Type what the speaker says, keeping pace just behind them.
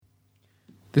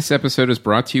This episode is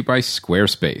brought to you by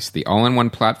Squarespace, the all-in-one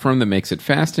platform that makes it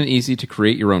fast and easy to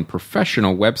create your own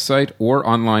professional website or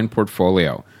online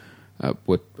portfolio.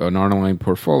 With an online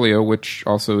portfolio, which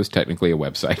also is technically a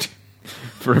website.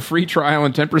 For a free trial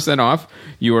and 10% off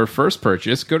your first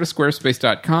purchase, go to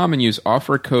squarespace.com and use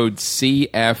offer code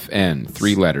CFN.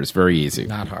 3 letters, very easy.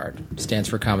 Not hard. Stands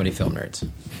for Comedy Film Nerds.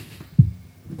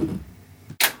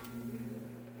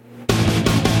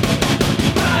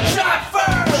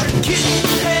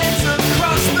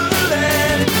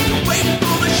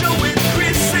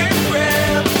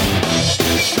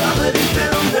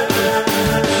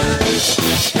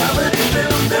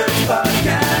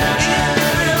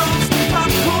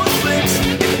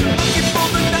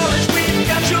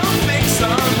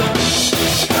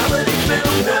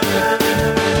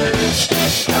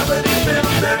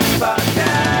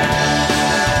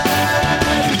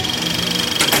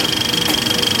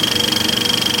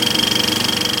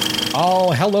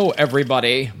 Oh, hello,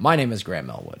 everybody. My name is Graham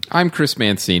Elwood. I'm Chris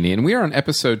Mancini, and we are on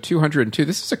episode 202.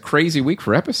 This is a crazy week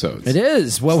for episodes. It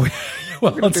is. Well,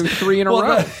 we're going to do 3 in a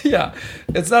row. Yeah.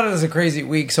 It's not as a crazy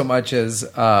week so much as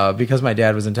because my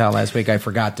dad was in town last week, I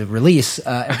forgot to release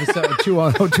episode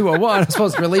 201. I was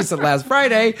supposed to release it last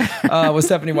Friday with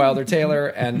Stephanie Wilder-Taylor,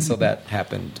 and so that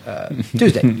happened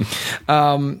Tuesday.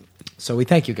 So we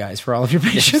thank you guys for all of your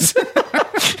patience.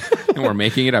 And we're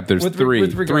making it up. There's three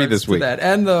this week. That.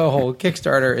 And the whole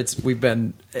Kickstarter,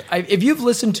 if you've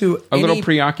listened to a little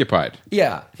preoccupied.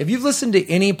 Yeah. If you've listened to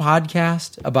any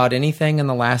podcast about anything in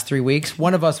the last 3 weeks,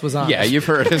 one of us was on. Yeah, you've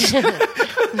heard us.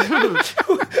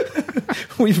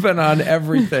 We've been on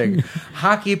everything.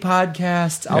 Hockey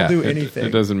podcasts. I'll do anything.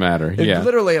 It doesn't matter.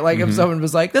 Literally, like if someone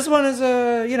was like, this one is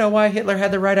why Hitler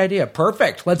had the right idea.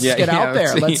 Perfect. Let's get out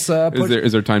there. Let's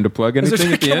is there time to plug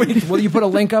anything at the end? Will you put a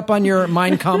link up on your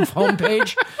Mein Kampf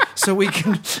homepage so we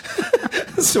can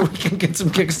get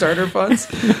some Kickstarter funds?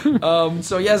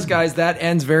 So yes, guys, that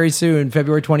ends very soon.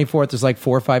 February 24th. There's like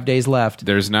 4 or 5 days left.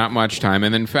 There's not much time.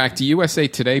 And in fact, USA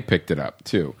Today picked it up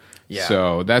too. Yeah.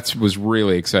 So that was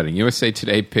really exciting. USA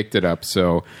Today picked it up.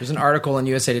 So there's an article in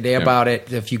USA Today about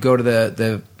it. If you go to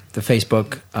the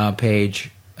Facebook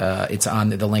page, it's on.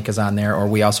 The link is on there, or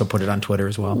we also put it on Twitter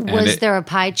as well. Was there a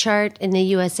pie chart in the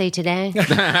USA Today?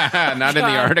 Not in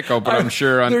the article, but I'm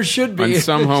sure there should be on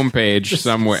some homepage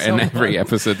somewhere in every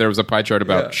episode there was a pie chart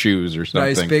about shoes or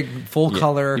something. Nice big full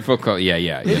color. Full color.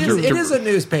 Yeah. It is a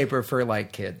newspaper for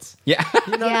like kids. Yeah,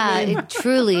 you know what I mean? It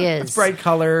truly is. It's bright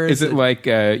colors. Is it like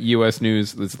U.S.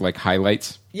 News? It's like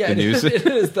highlights. Yeah, it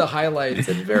is the highlights.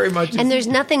 It very much. And there's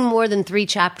nothing more than 3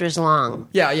 chapters long.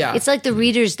 Yeah. It's like the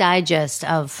Reader's Digest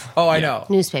of I know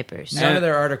newspapers. None of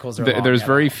their articles are long. There's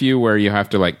very few where you have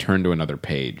to like turn to another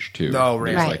page too. No,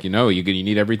 really. It's like you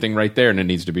need everything right there, and it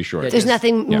needs to be short. There's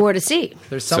nothing more to see.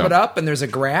 There's sum it up, and there's a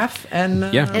graph, and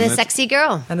a sexy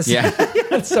girl. And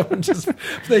someone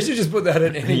they should just put that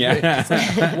in anything. Yeah.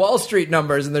 Like Wall Street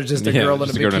numbers, and there's just a girl in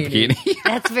a bikini.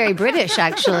 That's very British,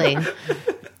 actually.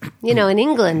 In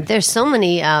England, there's so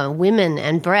many women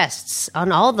and breasts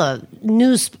on all the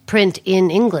newsprint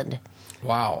in England.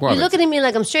 Wow. You're looking at me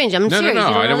like I'm strange. I'm serious.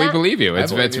 No. We believe you.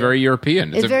 It's very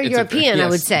European. It's very European, I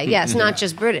would say. Yes, not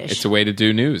just British. It's a way to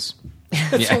do news.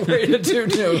 It's a way to do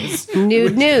news.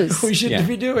 Nude news. We shouldn't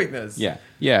be doing this. Yeah.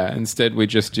 Instead, we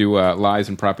just do lies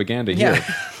and propaganda here.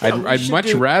 I'd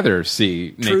much rather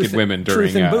see naked women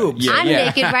during... Truth and boobs. I'm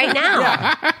naked right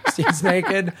now. Steve's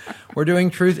naked. We're doing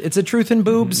truth. It's a truth and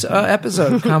boobs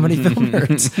episode of Comedy Film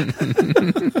Nerds.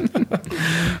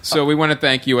 So we want to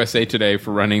thank USA Today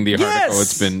for running the article.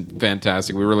 It's been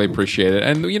fantastic. We really appreciate it.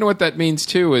 And you know what that means,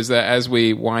 too, is that as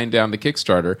we wind down the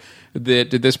Kickstarter,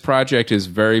 that this project is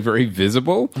very, very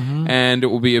visible, and it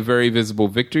will be a very visible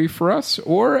victory for us,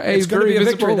 or it's very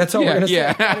visible victory. That's all we're going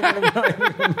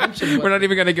to say. We're not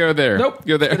even going to go there. Nope.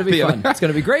 Go there. It's going to be fun. It's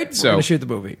going to be great. We're going to shoot the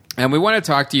movie. And we want to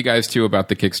talk to you guys, too, about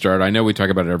the Kickstarter. I know we talk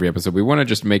about it every episode. We want to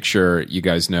just make sure you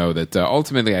guys know that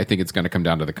ultimately I think it's going to come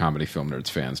down to the Comedy Film Nerds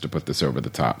fans to put this over the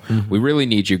top. We really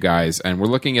need you guys, and we're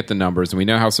looking at the numbers, and we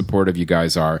know how supportive you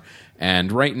guys are.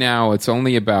 And right now, it's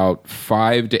only about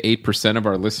 5 to 8% of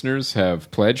our listeners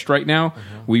have pledged right now.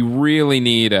 We really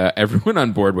need everyone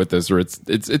on board with this, or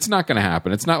it's not going to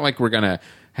happen. It's not like we're going to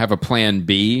have a plan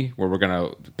B where we're going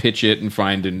to pitch it and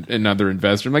find another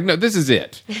investor. I'm like, no, this is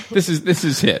it. This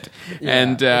is it. Yeah.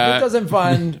 And if it doesn't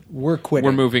fund, we're quitting.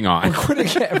 We're moving on. We're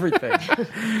quitting everything.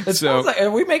 It sounds like,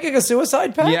 are we making a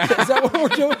suicide pact? Yeah. Is that what we're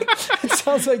doing? It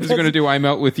sounds like we're going to do I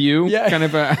Melt With You. Yeah. Kind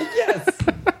of a yes.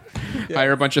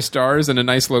 Hire a bunch of stars in a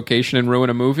nice location and ruin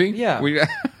a movie. Yeah.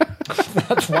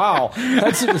 That's wow.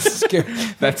 That's scary.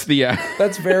 That's the.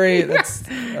 That's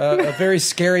a very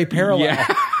scary parallel. Yeah.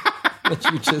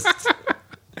 That you just.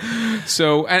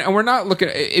 So, and we're not looking.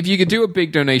 If you could do a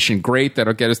big donation, great.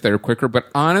 That'll get us there quicker. But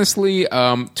honestly,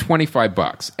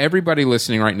 $25. Everybody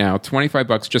listening right now,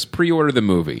 $25. Just pre-order the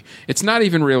movie. It's not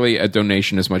even really a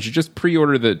donation as much. You just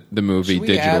pre-order the movie Should we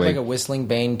digitally. add like a Whistling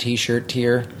Bane T-shirt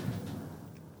tier?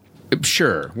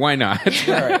 Sure, why not?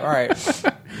 All right.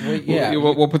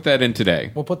 We'll put that in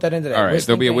today. We'll put that in today. All right,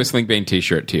 there'll be a Whistling Bane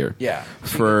T-shirt tier. Yeah.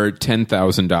 For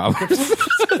 $10,000.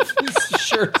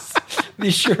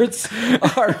 These shirts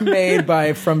are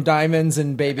made from diamonds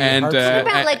and baby hearts. What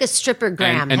about like a stripper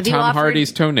gram? And Tom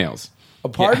Hardy's toenails.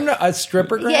 A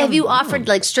stripper gram? Yeah, have you offered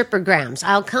like stripper grams?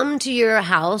 I'll come to your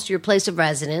house, your place of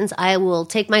residence. I will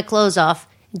take my clothes off,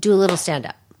 do a little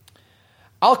stand-up.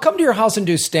 I'll come to your house and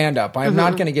do stand-up. I'm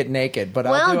not going to get naked,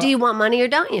 but do you want money or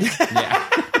don't you? Yeah.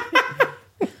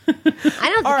 I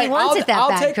don't think he wants it that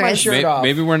bad, take Chris. my shirt off.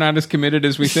 Maybe we're not as committed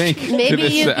as we think. Maybe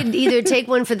you could either take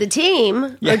one for the team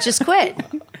or just quit.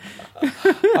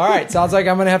 All right, sounds like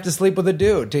I'm going to have to sleep with a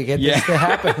dude to get this to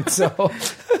happen. So,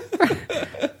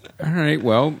 all right,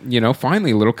 well,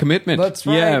 finally a little commitment. That's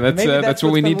right. Yeah, Maybe that's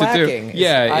what we need to do.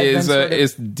 Yeah, is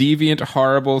deviant,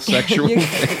 horrible sexual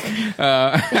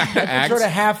acts. Sort of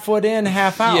half foot in,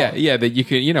 half out. Yeah, that you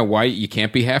can. Why you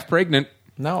can't be half pregnant?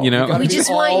 No, we just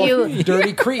want you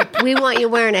dirty creep. We want you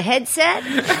wearing a headset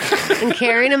and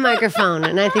carrying a microphone,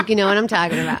 and I think you know what I'm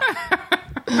talking about.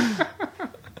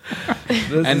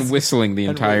 And whistling the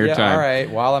entire time. All right,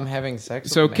 while I'm having sex.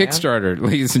 So with a man. Kickstarter,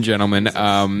 ladies and gentlemen.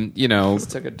 This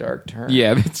took a dark turn.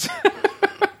 Yeah.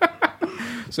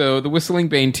 So the Whistling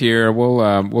Bane tier,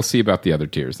 we'll see about the other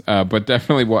tiers, but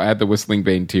definitely we'll add the Whistling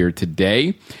Bane tier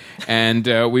today. And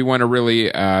we want to really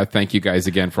thank you guys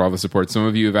again for all the support. Some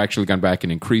of you have actually gone back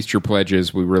and increased your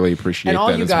pledges. We really appreciate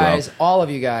that as well. All of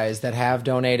you guys that have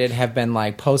donated have been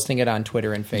like posting it on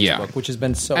Twitter and Facebook, which has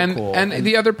been so cool. And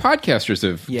the other podcasters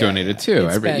have donated too.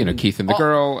 Keith and the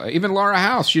Girl, even Laura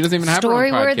House. She doesn't even have her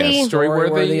own podcast.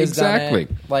 Storyworthy, exactly.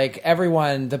 Like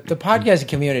everyone, the podcasting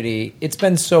community, it's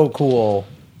been so cool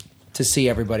to see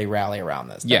everybody rally around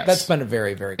this. Yes. That's been a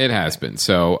very, very cool It has been.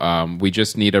 So we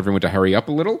just need everyone to hurry up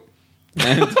a little.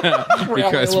 And,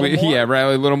 because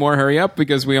rally a little more, hurry up,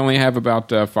 because we only have about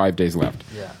 5 days left.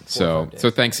 Yeah. So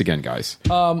thanks again, guys.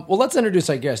 Well, let's introduce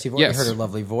our guest. You've already heard her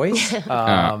lovely voice.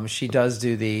 She does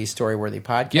do the Storyworthy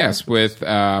podcast. Yes, with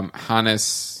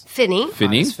Hannes Finney.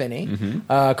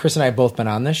 Mm-hmm. Chris and I have both been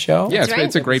on this show. Yeah,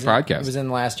 it's a great podcast. It was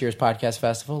in last year's podcast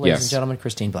festival. Ladies and gentlemen,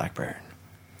 Christine Blackburn.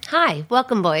 Hi,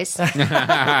 welcome, boys. no,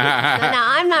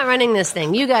 I'm not running this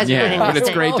thing. You guys are running this thing. But it's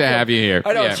great to have you here.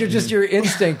 I know. It's just your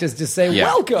instinct is to say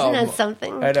welcome. Isn't that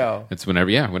something? I know. It's whenever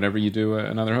you do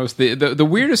another host. The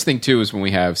weirdest thing, too, is when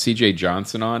we have CJ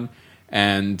Johnson on,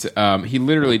 and he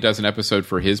literally does an episode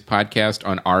for his podcast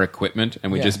on our equipment,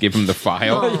 and we just give him the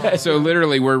file. So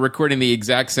literally, we're recording the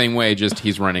exact same way, just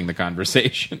he's running the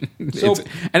conversation.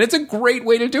 It's a great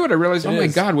way to do it. I realized, my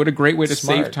God, what a great way to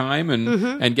save time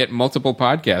and get multiple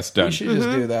podcasts done. We should just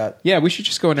do that. Yeah, we should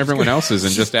just go on everyone else's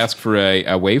and just ask for a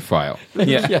WAV file.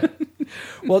 Yeah.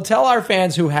 Well, tell our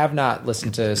fans who have not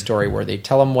listened to Storyworthy,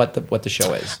 tell them what the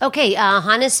show is. Okay,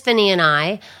 Hannes, Finney, and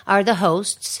I are the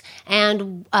hosts,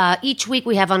 and each week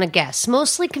we have on a guest,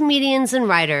 mostly comedians and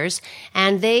writers,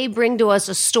 and they bring to us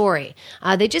a story.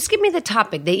 They just give me the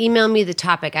topic. They email me the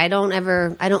topic. I don't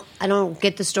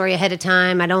get the story ahead of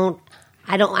time. I don't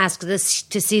ask this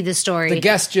to see the story. The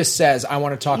guest just says, "I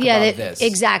want to talk about this."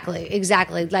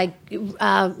 Exactly. Like.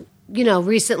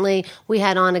 Recently we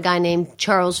had on a guy named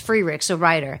Charles Freericks, a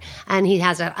writer, and he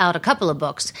has out a couple of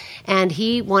books, and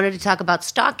he wanted to talk about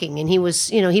stalking, and he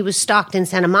was stalked in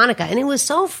Santa Monica, and it was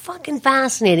so fucking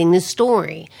fascinating, this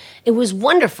story. It was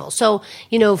wonderful. So,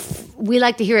 we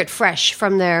like to hear it fresh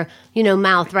from their,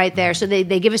 mouth right there. So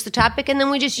they give us the topic, and then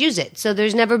we just use it. So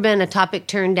there's never been a topic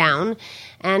turned down,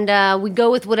 and we go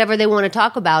with whatever they want to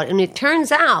talk about, and it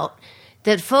turns out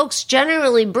that folks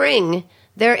generally bring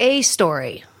their A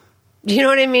story. Do you know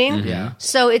what I mean? Yeah.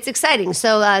 So it's exciting.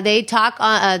 So they talk.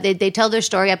 They tell their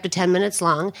story up to 10 minutes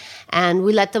long, and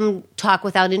we let them talk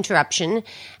without interruption.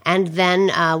 And then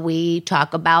we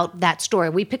talk about that story.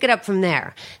 We pick it up from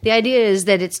there. The idea is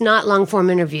that it's not long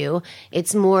form interview.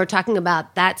 It's more talking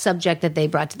about that subject that they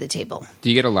brought to the table.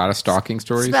 Do you get a lot of stalking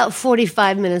stories? It's about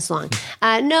 45 minutes long.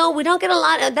 No, we don't get a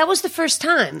lot. That was the first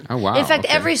time. Oh, wow. In fact,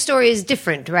 every story is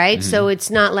different, right? Mm-hmm. So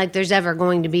it's not like there's ever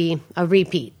going to be a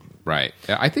repeat. Right.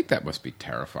 I think that must be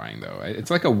terrifying, though. It's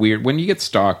like when you get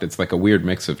stalked, it's like a weird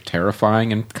mix of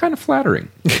terrifying and kind of flattering,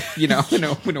 in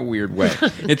a weird way.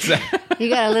 It's you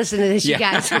got to listen to this, you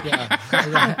guys. Yeah.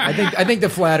 I think the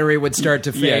flattery would start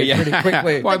to fade pretty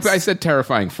quickly. Well, I said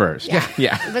terrifying first.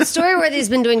 Yeah. But Storyworthy's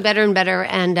been doing better and better,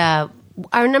 and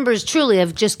our numbers truly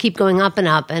have just keep going up and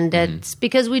up, and it's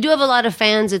because we do have a lot of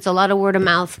fans. It's a lot of word of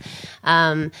mouth,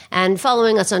 and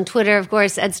following us on Twitter, of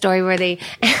course, at Storyworthy.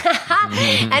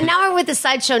 And now we're with the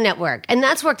Sideshow Network, and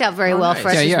that's worked out very well for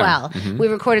us as well. We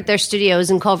record at their studios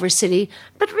in Culver City,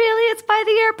 but really it's by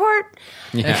the airport.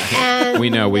 And we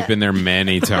know, we've been there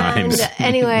many times.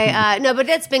 Anyway, no, but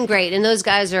that's been great, and those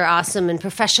guys are awesome and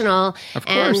professional, of course,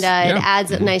 and it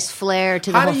adds a nice flair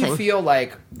to the whole thing. How do you feel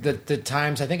like the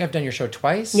times? I think I've done your show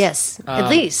twice. Yes, at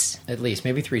least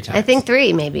maybe 3 times. I think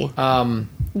 3, maybe.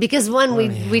 Because one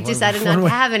we decided not to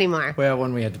have anymore. Well,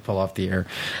 one we had to pull off the air.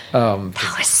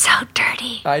 That was so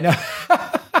dirty. I know.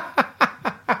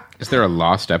 Is there a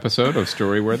lost episode of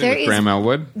Storyworthy with Graham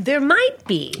Elwood? There might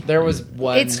be. There was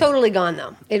one. It's totally gone,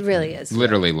 though. It really is.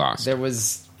 Literally lost. There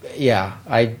was, it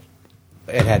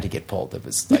had to get pulled. It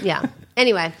was like, yeah.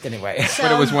 Anyway. So,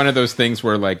 but it was one of those things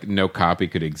where, like, no copy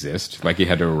could exist. Like, you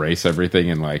had to erase everything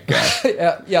and, like... like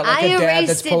a dad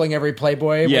that's pulling every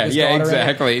Playboy with his daughter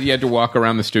exactly. You had to walk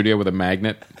around the studio with a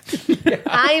magnet.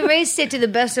 I erased it to the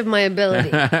best of my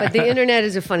ability. But the internet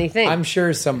is a funny thing. I'm sure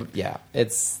it's...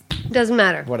 Doesn't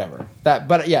matter. Whatever.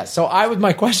 So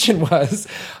my question was...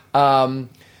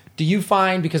 do you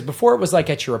find, because before it was like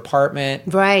at your apartment,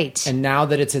 right, and now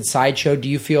that it's at Sideshow, do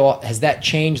you feel, has that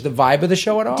changed the vibe of the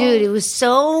show at all? Dude, it was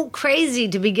so crazy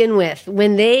to begin with.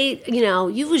 When they,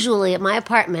 usually at my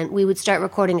apartment, we would start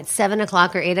recording at 7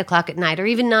 o'clock or 8 o'clock at night, or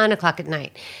even 9 o'clock at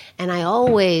night. And I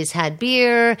always had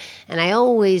beer, and I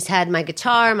always had my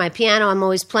guitar, my piano. I'm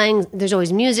always playing. There's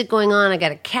always music going on. I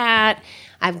got a cat.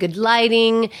 I have good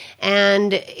lighting,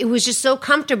 and it was just so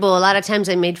comfortable. A lot of times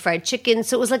I made fried chicken,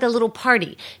 so it was like a little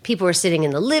party. People were sitting in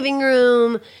the living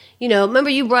room. Remember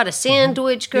you brought a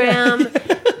sandwich, Graham?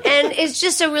 And it's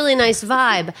just a really nice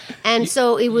vibe. And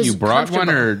so it was. You brought one,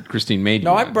 or Christine made you?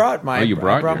 No, one? I brought mine. Oh, you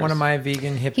brought I brought yours. one of my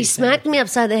vegan hippie. He smacked me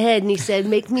upside the head and he said,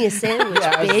 "Make me a sandwich,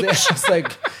 bitch." It's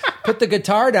like, put the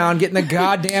guitar down, get in the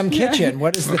goddamn kitchen.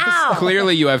 What is this? Ow.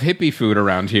 Clearly, you have hippie food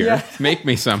around here. Yeah. Make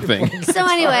me something. So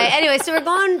anyway, so we're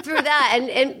going through that, and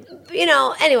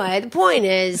anyway, the point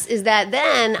is that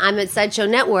then I'm at Sideshow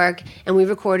Network, and we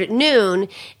record at noon,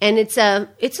 and it's a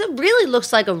really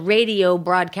looks like a radio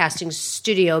broadcasting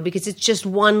studio because it's just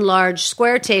one large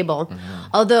square table. Mm-hmm.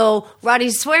 Although Roddy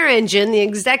Swearingen, the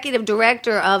executive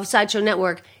director of Sideshow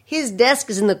Network, his desk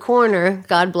is in the corner.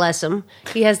 God bless him.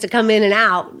 He has to come in and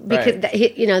out because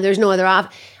there's no other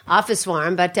office for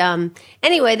him. But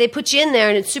anyway, they put you in there,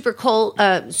 and it's super cold,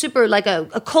 super like a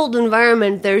cold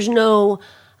environment. There's no,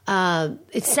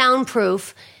 it's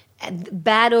soundproof,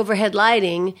 bad overhead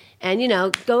lighting,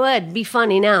 and go ahead, be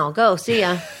funny now. Go, see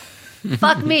ya.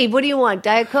 Fuck me. What do you want,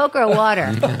 Diet Coke or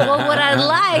water? Well, what I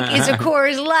like is a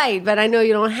Coors Light, but I know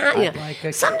you don't have.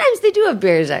 Sometimes they do have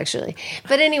beers, actually.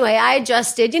 But anyway, I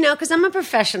adjusted, because I'm a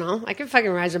professional. I can fucking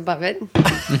rise above it.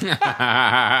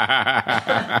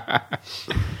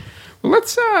 Well,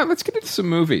 let's get into some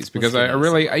movies, because I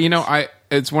really,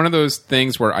 it's one of those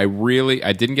things where I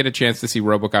didn't get a chance to see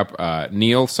RoboCop.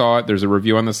 Neil saw it. There's a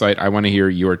review on the site. I want to hear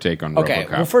your take on RoboCop. Okay.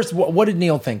 Well, first, what did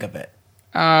Neil think of it?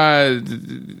 He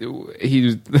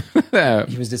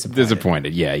was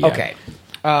disappointed. Yeah. Okay.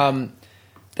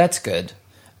 That's good.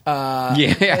 We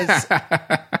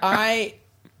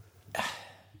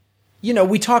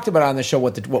talked about on the show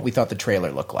what we thought the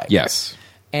trailer looked like. Yes.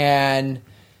 And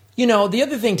the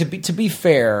other thing, to be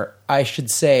fair, I should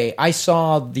say, I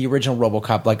saw the original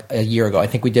RoboCop like a year ago. I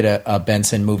think we did a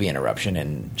Benson movie interruption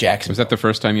in Jacksonville. Was that the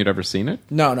first time you'd ever seen it?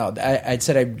 No. I'd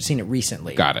said I'd seen it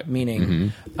recently. Got it.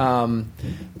 Meaning,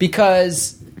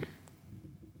 because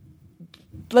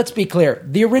let's be clear,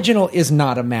 the original is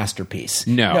not a masterpiece.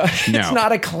 No. It's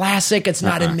not a classic. It's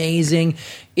not amazing.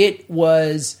 It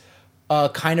was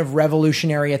kind of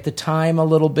revolutionary at the time a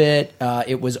little bit.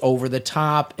 It was over the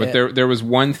top. But there was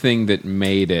one thing that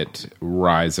made it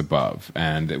rise above,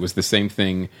 and it was the same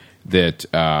thing that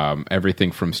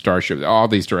everything from Starship, all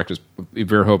these directors,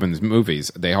 Verhoeven's movies,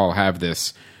 they all have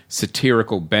this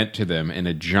satirical bent to them in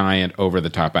a giant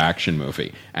over-the-top action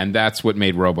movie. And that's what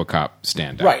made RoboCop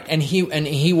stand out. Right, and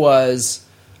he was...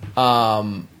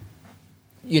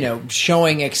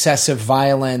 showing excessive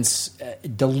violence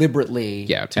deliberately.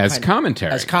 Yeah, as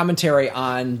commentary. As commentary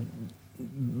on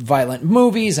violent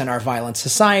movies and our violent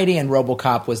society. And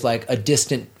RoboCop was like a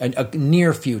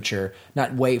near future,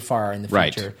 not way far in the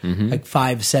future. Right. Mm-hmm. Like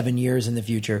 5-7 years in the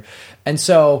future. And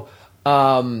so...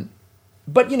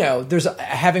 but, there's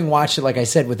having watched it, like I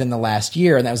said, within the last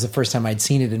year, and that was the first time I'd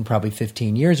seen it in probably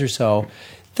 15 years or so,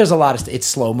 there's a lot of... It's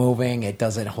slow moving. It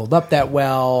doesn't hold up that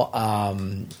well.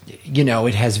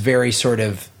 It has very sort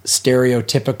of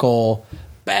stereotypical...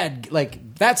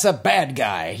 that's a bad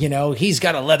guy. He's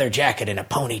got a leather jacket and a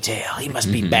ponytail. He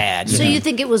must be bad. So you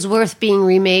think it was worth being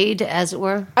remade, as it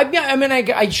were?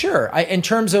 Sure. In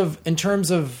terms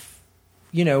of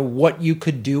what you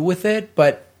could do with it,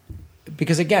 but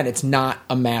because again, it's not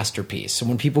a masterpiece. So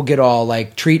when people get all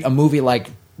treat a movie like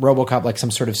RoboCop like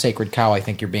some sort of sacred cow, I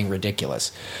think you're being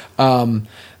ridiculous.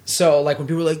 So when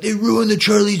people are they ruined the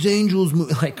Charlie's Angels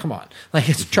movie, come on,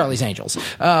 it's Charlie's Angels.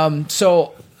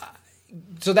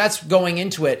 So that's going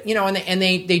into it, and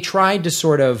they tried to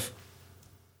sort of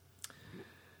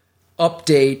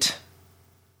update,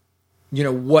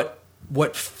 what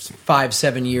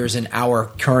 5-7 years in our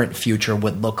current future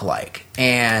would look like,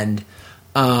 and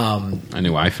a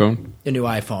new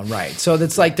iPhone, right? So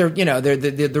that's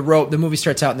the movie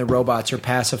starts out and the robots are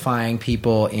pacifying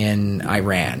people in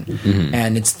Iran,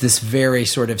 and it's this very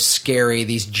sort of scary.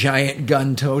 These giant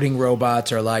gun-toting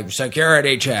robots are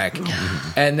security check,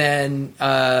 and then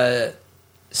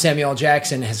Samuel L.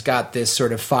 Jackson has got this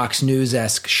sort of Fox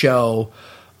News-esque show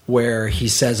where he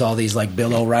says all these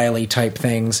Bill O'Reilly type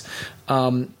things,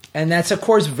 and that's of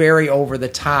course very over the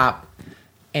top.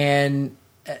 And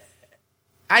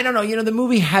I don't know, the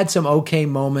movie had some okay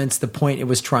moments, the point it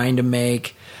was trying to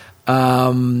make.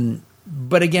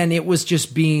 But again, it was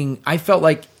just I felt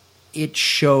like it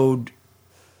showed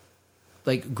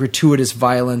gratuitous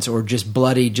violence or just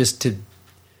bloody just to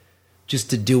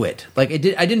do it. I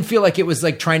didn't feel like it was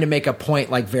trying to make a point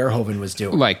like Verhoeven was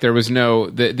doing. There was no,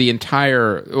 the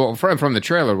entire, from the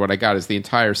trailer, what I got is the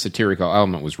entire satirical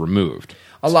element was removed.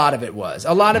 A lot of it was.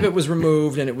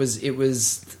 Removed, and it was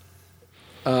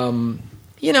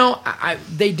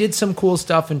they did some cool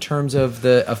stuff in terms of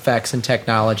the effects and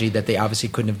technology that they obviously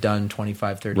couldn't have done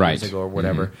 25, 30 years ago or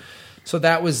whatever. So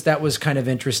that was kind of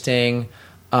interesting.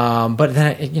 But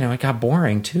then, it got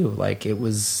boring too. I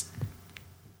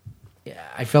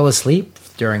fell asleep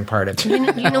during part of it. You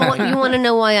know what? You want to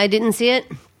know why I didn't see it?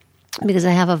 Because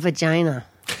I have a vagina.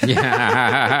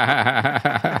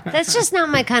 Yeah. That's just not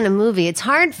my kind of movie. It's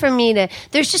hard for me to,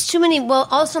 there's just too many. Well,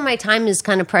 also my time is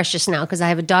kind of precious now because I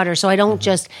have a daughter, so I don't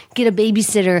just get a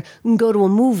babysitter and go to a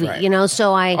movie,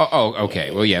 so I.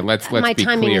 Okay. Well, yeah, let's my be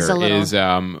timing clear is a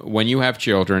little. When you have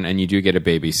children and you do get a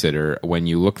babysitter, when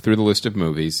you look through the list of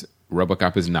movies,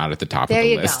 RoboCop is not at the top of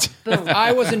the list. Go. Boom. If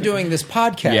I wasn't doing this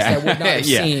podcast, I would not have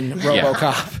seen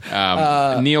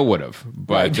RoboCop. Neil would have,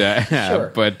 but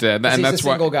sure. But and he's that's a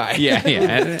single guy. Yeah.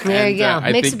 There you go.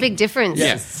 Makes a big difference.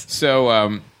 Yes.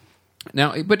 So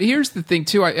now, but here's the thing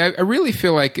too. I really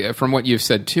feel like from what you've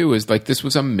said too is this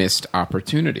was a missed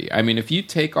opportunity. I mean, if you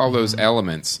take all those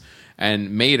elements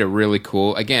and made a really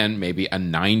cool, again, maybe a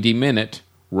 90-minute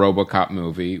RoboCop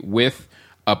movie with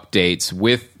updates,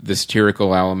 with the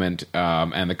satirical element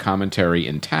and the commentary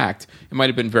intact, it might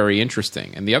have been very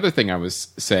interesting. And the other thing I was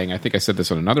saying, I think I said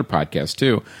this on another podcast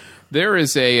too, there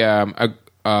is a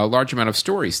large amount of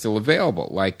stories still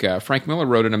available. Frank Miller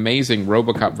wrote an amazing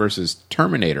RoboCop versus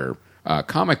Terminator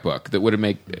comic book that would have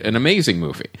made an amazing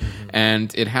movie.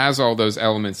 And it has all those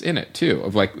elements in it too,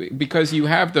 of because you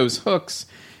have those hooks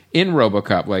in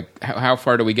RoboCop, how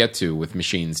far do we get to with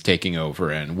machines taking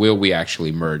over, and will we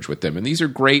actually merge with them? And these are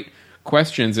great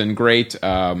questions and great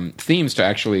themes to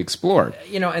actually explore.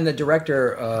 And the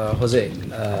director, Jose,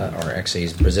 or actually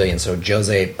he's Brazilian, so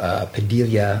Jose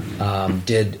Padilha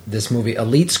did this movie,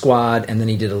 Elite Squad, and then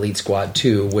he did Elite Squad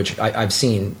 2, which I've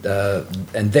seen.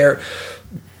 And the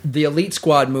Elite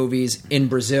Squad movies in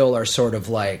Brazil are sort of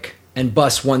and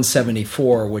Bus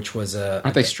 174, which was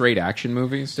aren't they straight action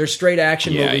movies? They're straight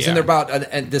action movies, and they're about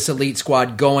this elite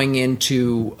squad going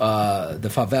into the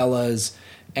favelas,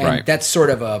 and that's sort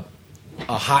of a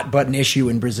hot button issue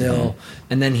in Brazil.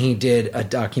 And then he did a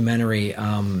documentary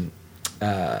on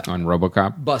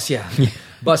RoboCop.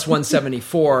 Bus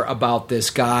 174 about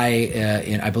this guy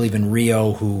I believe in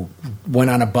Rio who went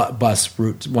on a bus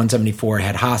route 174,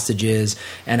 had hostages,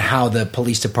 and how the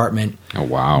police department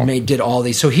did all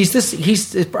these. So he's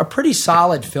a pretty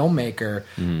solid filmmaker,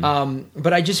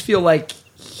 but I just feel like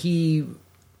he.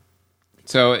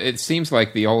 So it seems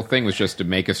like the whole thing was just to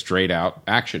make a straight out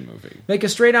action movie.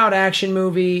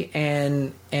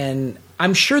 And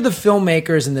I'm sure the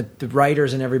filmmakers and the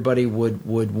writers and everybody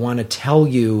would want to tell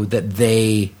you that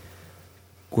they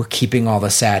were keeping all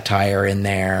the satire in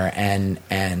there,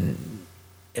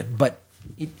 but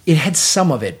it had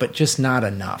some of it, but just not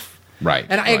enough. Right.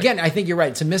 And I think you're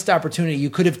right. It's a missed opportunity. You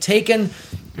could have taken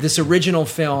this original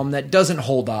film that doesn't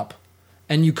hold up,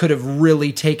 and you could have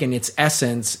really taken its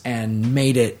essence and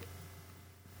made it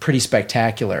pretty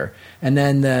spectacular. And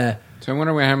then So I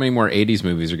wonder how many more 80s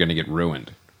movies are going to get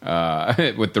ruined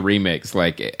with the remakes.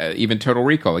 Even Total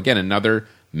Recall. Again, another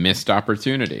missed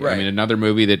opportunity. Right. I mean, another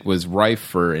movie that was rife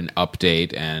for an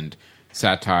update and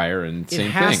satire and same thing.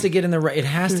 It has to get in the right. It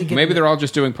has to get. Maybe they're all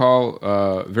just doing Paul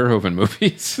Verhoeven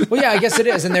movies. Well, yeah, I guess it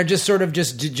is, and they're just sort of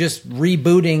just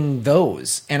rebooting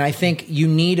those. And I think you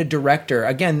need a director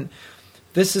again.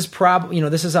 This is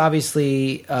this is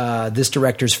obviously this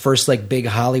director's first like big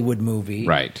Hollywood movie,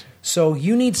 Right. So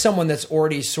you need someone that's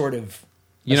already sort of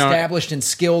established and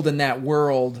skilled in that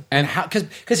world. And how?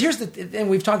 Because here's and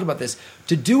we've talked about this.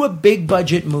 To do a big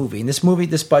budget movie, and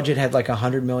this budget had like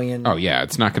 $100 million. Oh yeah,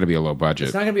 it's not going to be a low budget.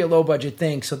 It's not going to be a low budget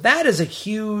thing. So that is a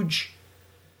huge.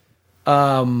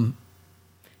 That's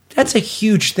a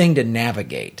huge thing to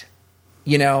navigate.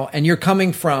 And you're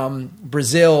coming from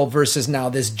Brazil versus now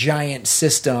this giant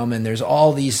system, and there's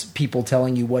all these people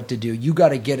telling you what to do. You got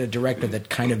to get a director that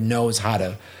kind of knows how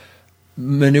to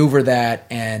maneuver that,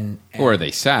 and or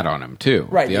they sat on him too.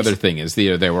 Right. The other thing is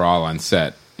they were all on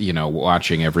set,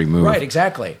 watching every move. Right,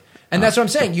 exactly. And that's what I'm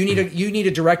saying. You need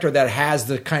a director that has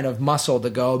the kind of muscle to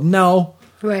go, no,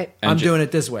 right. I'm doing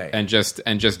it this way, and just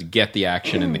get the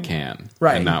action in the can,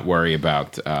 right, and not worry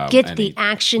about the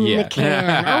action in the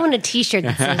can. I want a T-shirt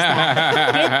that says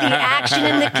that. Get the action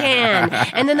in the can,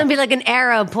 and then there'll be like an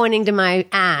arrow pointing to my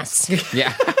ass.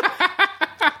 Yeah,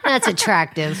 that's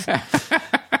attractive.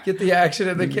 Get the action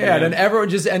in the can, and everyone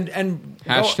just and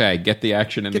hashtag get the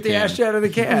action in the can. Get the action out of the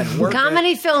can.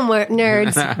 Comedy film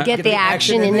nerds, get the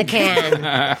action in the can.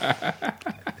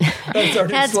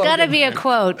 That's got to be a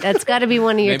quote. That's got to be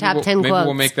one of your top 10 quotes. Maybe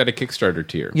we'll make that a Kickstarter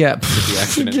tier. Yeah, get the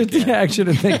action in the action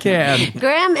in the can.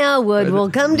 Graham Elwood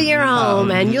will come to your home,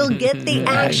 and you'll get the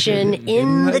action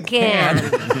in the can.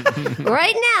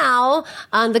 Right now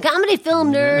on the Comedy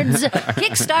Film Nerds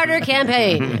Kickstarter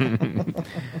campaign.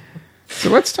 So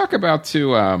let's talk about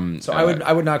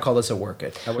I would not call this a work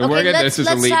it. Let's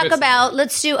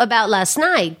do About Last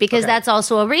Night, because that's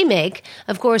also a remake,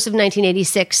 of course, of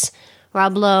 1986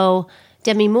 Rob Lowe,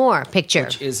 Demi Moore picture,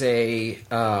 which is a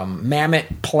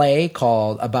Mamet play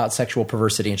called About Sexual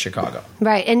Perversity in Chicago.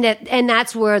 Right, and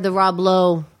that's where the Rob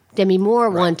Lowe Demi Moore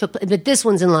one took place, but this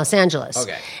one's in Los Angeles.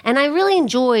 Okay. And I really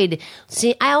enjoyed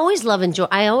I always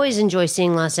enjoy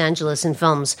seeing Los Angeles in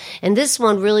films. And this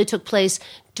one really took place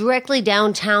directly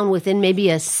downtown within maybe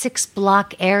a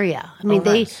 6-block area. I mean,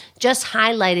 they just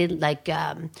highlighted like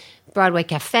Broadway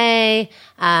Cafe.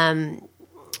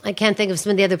 I can't think of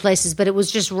some of the other places, but it was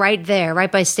just right there,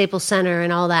 right by Staples Center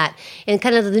and all that. And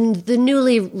kind of the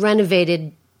newly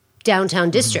renovated downtown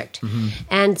district. Mm-hmm.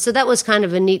 And so that was kind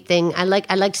of a neat thing. I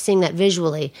liked seeing that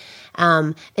visually.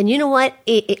 And you know what?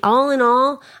 All in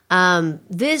all,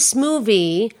 this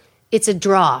movie, it's a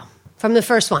draw from the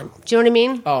first one. Do you know what I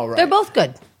mean? Oh, right. They're both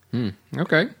good.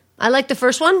 Okay. I like the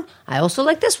first one. I also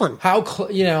like this one.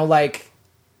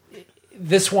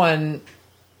 This one,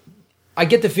 I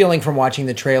get the feeling from watching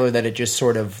the trailer that it just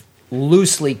sort of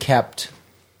loosely kept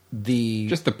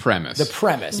just the premise. The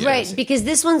premise. Right, yes. because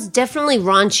this one's definitely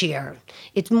raunchier.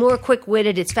 It's more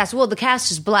quick-witted. It's fast. Well, the cast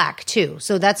is black, too.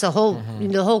 So that's the whole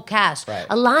cast. Right.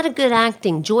 A lot of good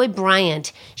acting. Joy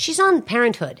Bryant. She's on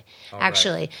Parenthood,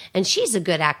 actually. Right. And she's a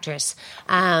good actress.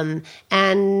 And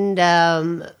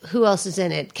who else is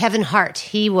in it? Kevin Hart.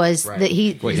 He was... Right.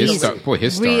 His star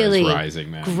really is rising,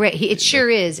 man. Great. It sure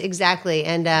is, exactly.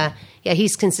 And... yeah,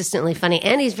 he's consistently funny,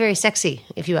 and he's very sexy,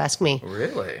 if you ask me.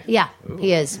 Really? Yeah, Ooh.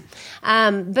 He is.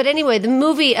 But anyway, the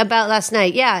movie About Last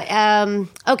Night,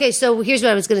 okay, so here's what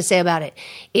I was going to say about it.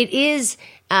 It is,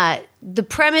 the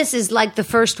premise is like the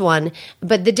first one,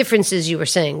 but the differences you were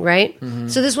saying, right? Mm-hmm.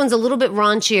 So this one's a little bit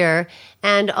raunchier,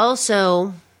 and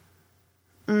also...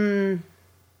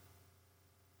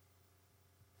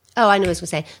 Oh, I know what I was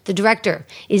going to say. The director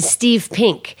is Steve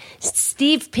Pink.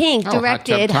 Steve Pink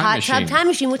directed Hot Tub Time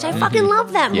Machine, which I fucking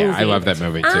love that movie. Yeah, I love that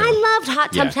movie, too. I loved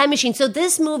Hot Tub Time Machine. So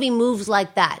this movie moves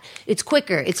like that. It's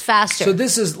quicker. It's faster. So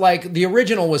this is like, the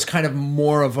original was kind of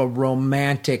more of a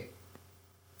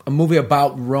movie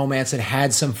about romance. It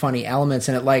had some funny elements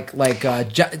in it, like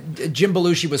Jim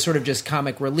Belushi was sort of just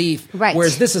comic relief, right?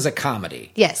 Whereas this is a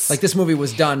comedy. Yes, like this movie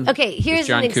was done. Okay, here's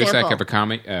an example. Does John Cusack have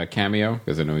a cameo?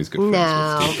 Because I know he's good friends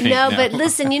with Steve Pink now. But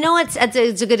listen, you know what's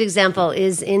it's a good example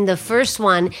is in the first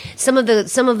one. Some of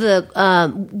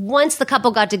the once the couple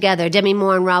got together, Demi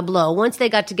Moore and Rob Lowe, once they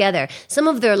got together, some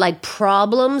of their like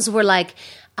problems were like.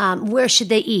 Where should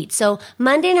they eat? So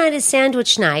Monday night is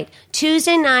sandwich night.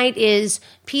 Tuesday night is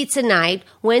pizza night.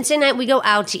 Wednesday night we go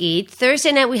out to eat.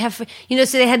 Thursday night we have, so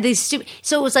they had these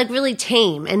so it was like really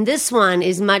tame. And this one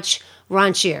is much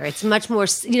raunchier. It's much more,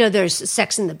 there's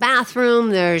sex in the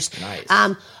bathroom. There's,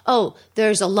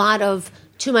 there's a lot of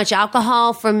too much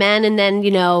alcohol for men, and then,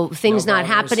 things not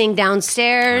happening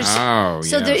downstairs. Oh,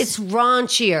 so yes. it's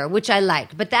raunchier, which I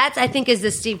like. But that, I think, is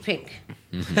the Steve Pink.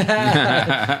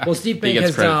 Well, Steve Pink gets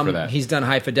has credit for that. he's done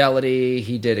High Fidelity.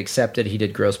 He did Accepted. He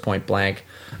did Grosse Point Blank,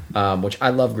 which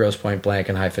I love. Grosse Point Blank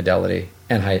and High Fidelity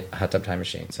and Hot Tub Time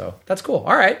Machine. So that's cool.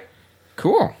 All right.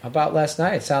 Cool. How about Last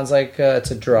Night? Sounds like it's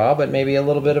a draw, but maybe a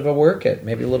little bit of a work it.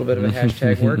 Maybe a little bit of a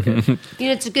hashtag work it.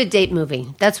 It's a good date movie.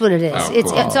 That's what it is. Oh,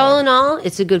 It's cool. all in all,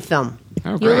 it's a good film.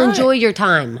 Oh, great. You'll enjoy your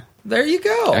time. There you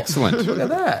go. Excellent. Look at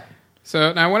that.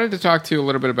 So now I wanted to talk to you a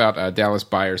little bit about Dallas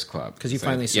Buyers Club. 'Cause you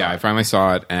finally saw it. Yeah, I finally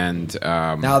saw it. And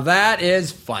Now that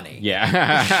is funny.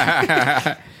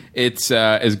 yeah, it's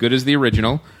as good as the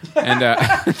original. And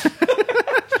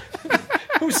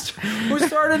Who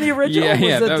started the original?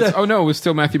 it was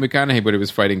still Matthew McConaughey, but it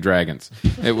was fighting dragons.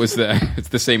 It's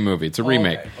the same movie. It's a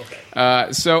remake.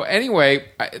 Okay. So anyway,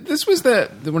 this was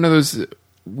one of those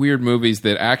weird movies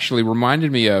that actually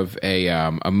reminded me of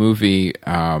a movie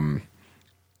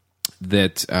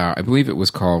that I believe it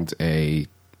was called a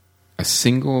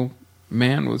Single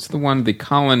Man. Was the one the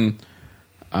Colin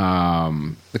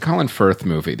Firth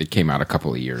movie that came out a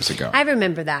couple of years ago. I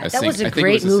remember that. That was a I think it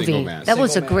great was A Single movie. Man. That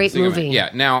was a Single Man. great Single movie. Man. Yeah.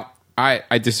 Now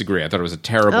I disagree. I thought it was a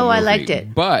terrible movie. I liked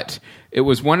it. But it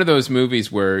was one of those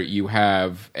movies where you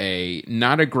have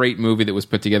not a great movie that was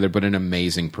put together, but an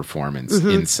amazing performance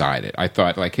inside it. I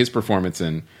thought his performance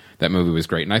in that movie was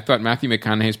great. And I thought Matthew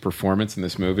McConaughey's performance in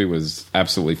this movie was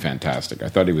absolutely fantastic. I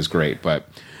thought he was great. But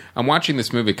I'm watching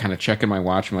this movie, kind of checking my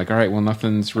watch. I'm like, all right, well,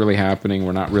 nothing's really happening.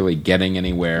 We're not really getting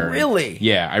anywhere. Really?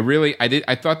 Yeah,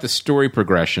 I thought the story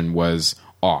progression was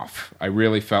off. I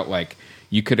really felt like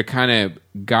you could have kind of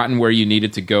gotten where you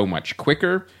needed to go much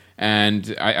quicker.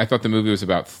 And I thought the movie was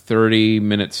about 30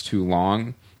 minutes too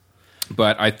long.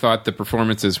 But I thought the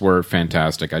performances were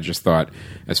fantastic. I just thought,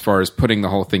 as far as putting the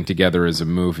whole thing together as a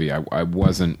movie, I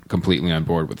wasn't completely on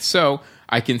board with. So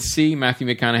I can see Matthew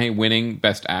McConaughey winning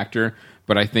Best Actor,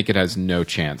 but I think it has no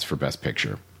chance for Best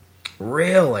Picture.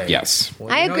 Really? Yes.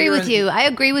 Well, I agree with you. I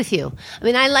agree with you. I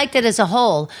mean, I liked it as a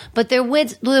whole, but there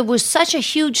was such a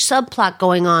huge subplot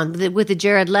going on with the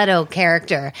Jared Leto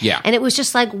character. Yeah. And it was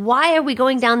just like, why are we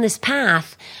going down this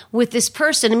path with this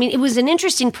person? I mean, it was an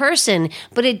interesting person,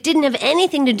 but it didn't have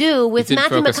anything to do with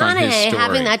Matthew focus on his McConaughey story.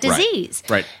 having that disease.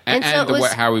 Right. And so it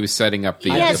was, how he was setting up the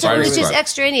so it Buyers was just Club.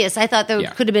 extraneous. I thought there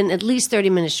could have been at least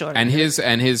 30 minutes shorter. And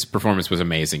his performance was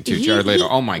amazing too. Jared Leto,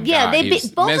 oh my god, yeah,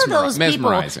 he's both of those people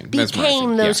mesmerizing.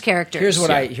 became those characters.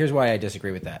 Here's why I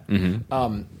disagree with that.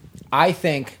 I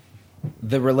think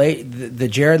the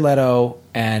Jared Leto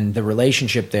and the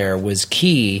relationship there was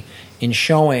key in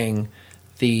showing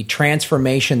the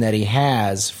transformation that he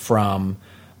has from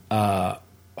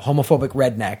homophobic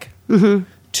redneck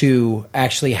to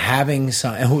actually having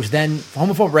some. Who's then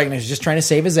homophobic redneck is just trying to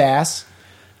save his ass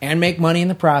and make money in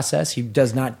the process. He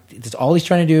does not. That's all he's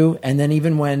trying to do. And then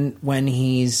even when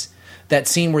he's that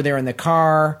scene where they're in the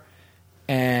car.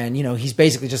 And, he's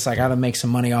basically just like, I gotta make some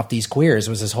money off these queers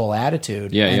was his whole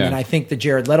attitude. Yeah, and then I think the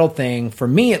Jared Leto thing, for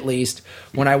me at least,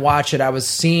 when I watch it, I was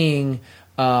seeing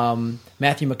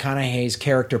Matthew McConaughey's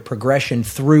character progression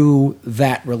through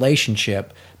that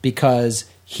relationship because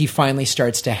he finally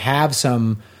starts to have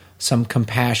some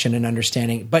compassion and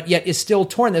understanding, but yet is still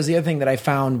torn. There's the other thing that I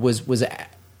found was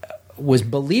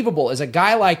believable. Is a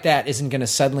guy like that isn't going to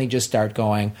suddenly just start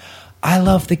going, I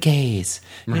love the gays.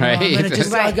 Right. I'm gonna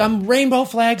just I'm rainbow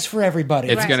flags for everybody.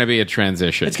 It's going to be a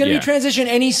transition. It's going to be a transition,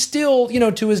 and he's still,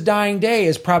 to his dying day,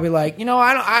 is probably like,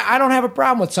 I don't have a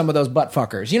problem with some of those butt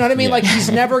fuckers. You know what I mean? Yeah. Like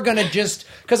he's never going to just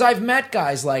because I've met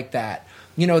guys like that,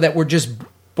 that were just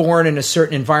born in a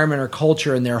certain environment or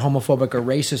culture, and they're homophobic or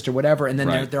racist or whatever, and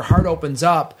then their heart opens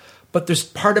up, but there's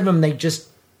part of them they just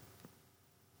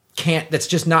can't. That's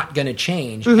just not going to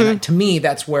change. And to me,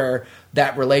 that's where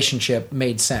that relationship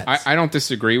made sense. I don't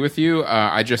disagree with you.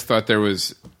 I just thought there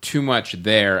was too much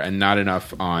there and not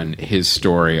enough on his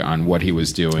story, on what he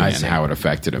was doing and how it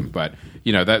affected him. But,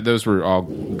 those were all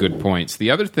good points.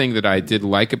 The other thing that I did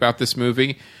like about this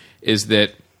movie is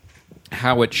that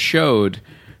how it showed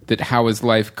that how his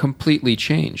life completely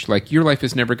changed. Like, your life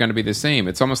is never going to be the same.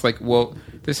 It's almost like, well,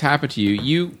 this happened to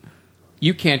you.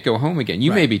 You can't go home again.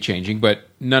 You may be changing, but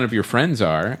none of your friends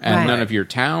are, and none of your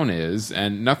town is,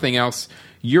 and nothing else.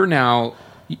 You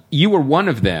were one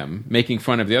of them making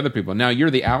fun of the other people. Now you're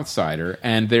the outsider,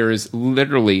 and there is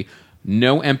literally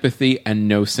no empathy and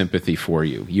no sympathy for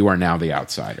you. You are now the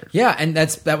outsider. Yeah, and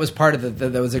that was part of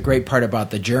that was a great part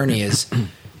about the journey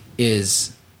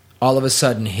is all of a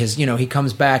sudden he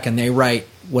comes back and they write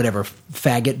whatever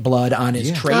faggot blood on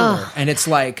his trailer, and it's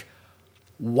like,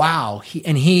 wow.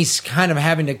 He's kind of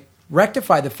having to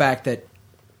rectify the fact that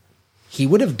he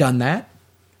would have done that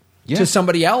to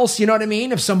somebody else. You know what I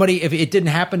mean? If it didn't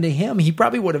happen to him, he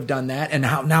probably would have done that. And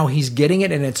now he's getting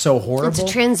it, and it's so horrible. It's a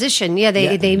transition. Yeah,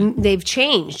 they've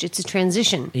changed. It's a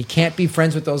transition. He can't be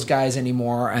friends with those guys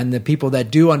anymore, and the people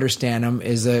that do understand him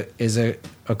is a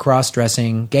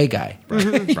cross-dressing gay guy,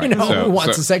 who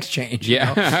wants a sex change.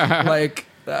 Yeah,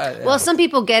 well, some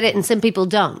people get it and some people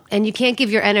don't, and you can't give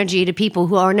your energy to people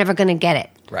who are never going to get it.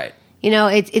 Right.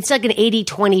 It's like an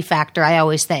 80-20 factor, I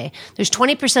always say. There's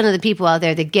 20% of the people out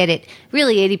there that get it.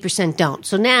 Really, 80% don't.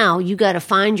 So now you got to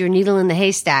find your needle in the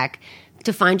haystack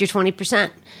to find your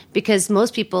 20%, because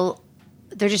most people,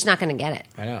 they're just not going to get it.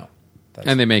 I know.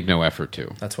 And they make no effort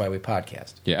to. That's why we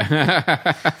podcast. Yeah.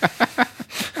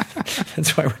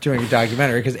 That's why we're doing a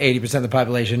documentary, because 80% of the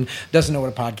population doesn't know what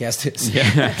a podcast is.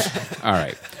 Yeah. All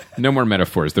right. No more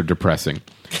metaphors. They're depressing.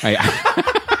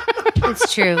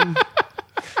 It's true.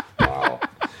 Wow.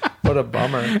 What a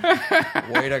bummer.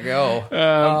 Way to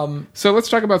go. So let's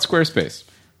talk about Squarespace.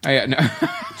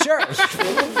 Sure.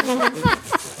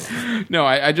 No,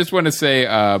 I just want to say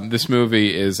this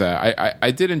movie is.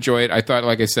 I did enjoy it. I thought,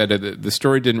 like I said, the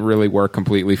story didn't really work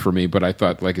completely for me, but I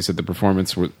thought, like I said, the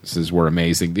performances were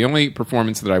amazing. The only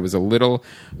performance that I was a little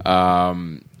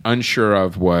unsure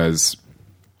of was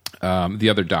the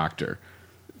other doctor,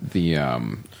 the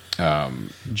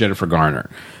Jennifer Garner.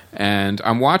 And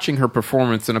I'm watching her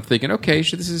performance, and I'm thinking, okay,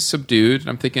 this is subdued. And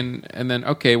I'm thinking, and then,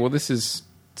 okay, well, this is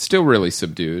still really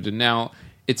subdued. And now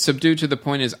it's subdued to the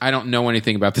point is I don't know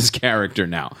anything about this character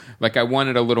now. Like, I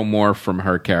wanted a little more from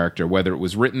her character, whether it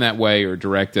was written that way or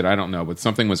directed, I don't know. But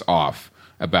something was off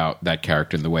about that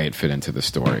character and the way it fit into the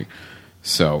story.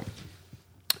 So,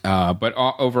 but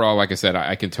overall, like I said,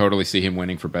 I can totally see him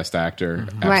winning for Best Actor.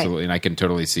 Mm-hmm. Absolutely. Right. And I can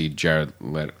totally see Jared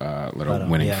Leto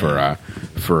winning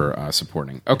for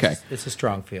supporting. Okay. It's a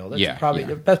strong field.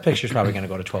 The Best Picture is probably going to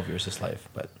go to 12 Years a Slave,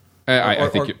 but... I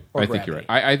think you're right.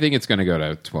 I think it's going to go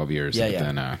to 12 years.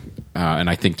 Then, and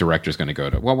I think director's going to go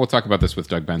to. Well, we'll talk about this with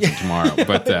Doug Benson tomorrow.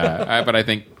 But I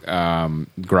think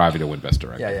Gravity will win Best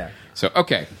Director. Yeah. So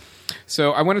okay.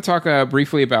 So I want to talk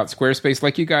briefly about Squarespace.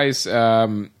 Like you guys,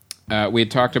 we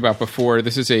had talked about before.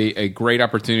 This is a great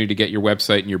opportunity to get your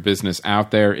website and your business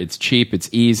out there. It's cheap. It's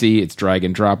easy. It's drag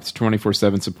and drop. It's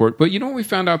 24/7 support. But you know what we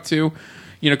found out too?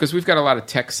 Because we've got a lot of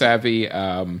tech savvy.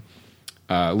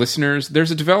 Listeners, there's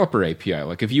a developer API.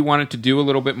 Like, if you wanted to do a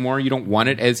little bit more, you don't want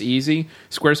it as easy,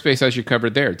 Squarespace has you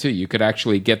covered there too. You could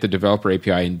actually get the developer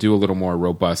API and do a little more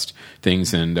robust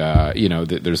things. And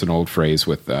there's an old phrase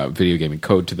with video gaming,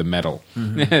 code to the metal,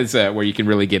 mm-hmm. Where you can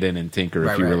really get in and tinker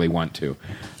if you really want to.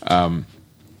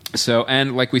 So,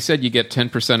 and like we said, you get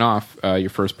 10% off your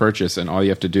first purchase, and all you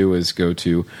have to do is go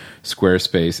to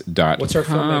squarespace.com. What's our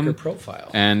filmmaker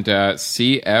profile? And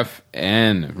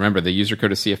CFN. Remember, the user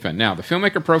code is CFN. Now, the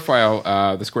filmmaker profile,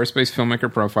 the Squarespace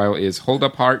filmmaker profile is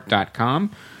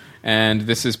holduphart.com. And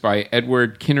this is by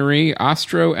Edward Kinnery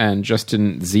Ostro and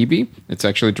Justin Zeeby. It's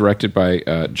actually directed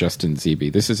by Justin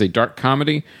Zeeby. This is a dark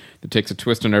comedy that takes a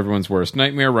twist on everyone's worst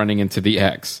nightmare, running into the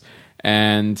X.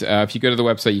 And if you go to the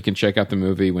website, you can check out the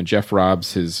movie. When Jeff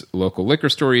robs his local liquor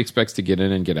store, he expects to get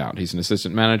in and get out. He's an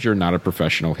assistant manager, not a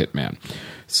professional hitman.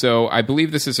 So I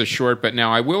believe this is a short, but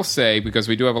now I will say, because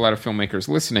we do have a lot of filmmakers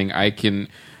listening, I can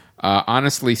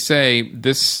honestly say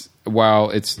this,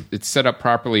 while it's set up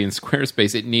properly in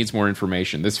Squarespace, it needs more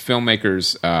information. This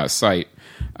filmmaker's site,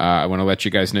 I want to let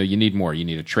you guys know, you need more. You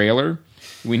need a trailer.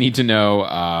 We need to know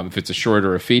if it's a short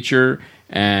or a feature,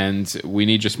 and we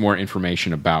need just more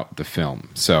information about the film.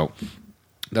 So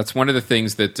that's one of the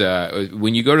things that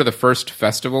when you go to the first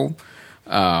festival,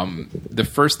 the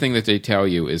first thing that they tell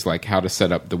you is like how to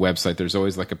set up the website. There's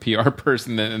always like a PR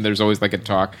person, and there's always like a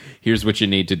talk. Here's what you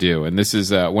need to do. And this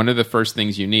is one of the first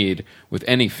things you need with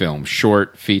any film,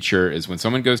 short, feature, is when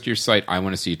someone goes to your site, I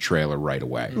want to see a trailer right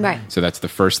away. Right. So that's the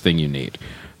first thing you need.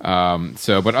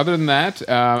 But other than that,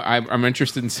 I'm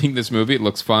interested in seeing this movie. It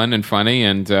looks fun and funny,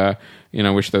 and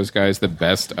wish those guys the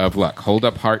best of luck.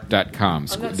 Holduphart.com,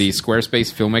 the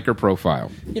Squarespace filmmaker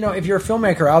profile. If you're a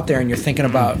filmmaker out there and you're thinking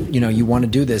about, you want to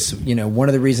do this, one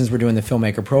of the reasons we're doing the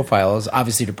filmmaker profile is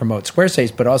obviously to promote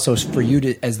Squarespace, but also for you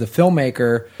to, as the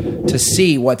filmmaker, to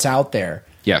see what's out there.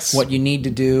 Yes. What you need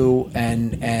to do,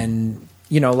 and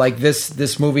like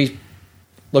this movie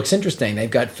looks interesting.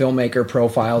 They've got filmmaker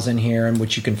profiles in here in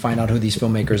which you can find out who these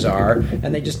filmmakers are,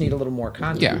 and they just need a little more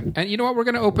content. Yeah, and you know what? We're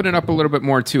going to open it up a little bit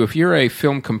more, too. If you're a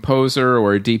film composer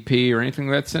or a DP or anything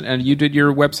like that, and you did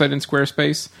your website in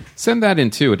Squarespace, send that in,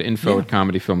 too, at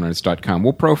info@comedyfilmnerds.com.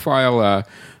 We'll profile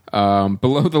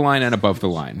below the line and above the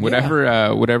line.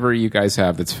 Whatever you guys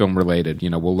have that's film-related,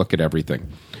 we'll look at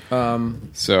everything.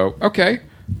 Okay.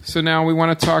 So now we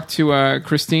want to talk to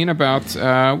Christine about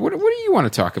what do you want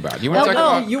to talk about? You want to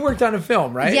talk about? You worked on a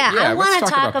film, right? Yeah, I want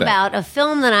to talk about a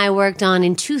film that I worked on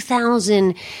in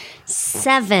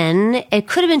 2007. It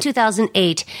could have been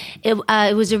 2008.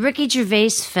 It was a Ricky Gervais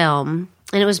film,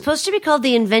 and it was supposed to be called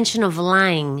The Invention of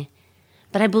Lying,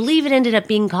 but I believe it ended up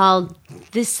being called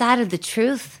This Side of the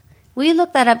Truth. Will you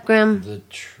look that up, Grim? The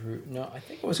truth? No, I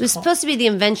think it was supposed to be The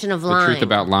Invention of Lying. The Truth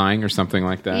About Lying or something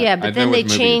like that? Yeah, but then they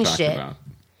changed it.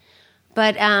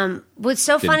 But what's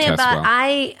so funny about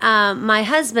my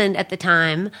husband at the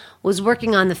time was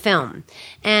working on the film,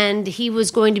 and he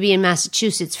was going to be in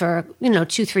Massachusetts for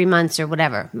 2-3 months or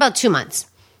whatever, about 2 months,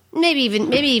 maybe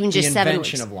even just 7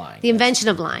 weeks. The Invention of Lying. The Invention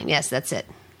of Lying. Yes, that's it.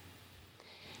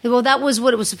 Well, that was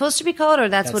what it was supposed to be called, or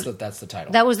that's the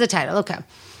title. That was the title. Okay,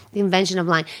 The Invention of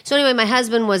Lying. So anyway, my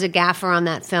husband was a gaffer on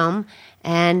that film,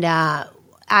 and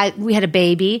we had a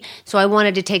baby, so I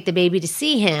wanted to take the baby to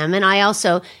see him, and I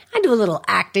do a little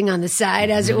acting on the side,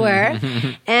 as it were.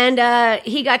 And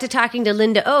he got to talking to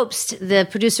Linda Obst, the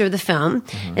producer of the film,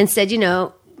 and said,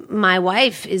 my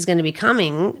wife is going to be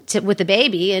coming with the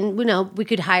baby, and we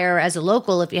could hire her as a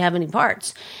local if you have any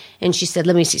parts. And she said,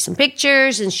 let me see some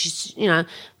pictures. And she's,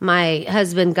 my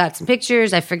husband got some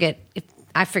pictures. I forget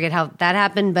how that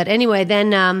happened, but anyway,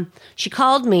 then she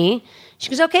called me. She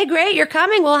goes, okay, great, you're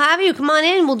coming. We'll have you. Come on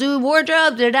in. We'll do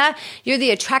wardrobe. Da-da. You're the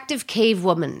attractive cave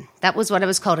woman. That was what I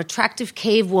was called, attractive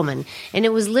cave woman. And it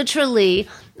was literally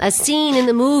a scene in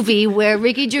the movie where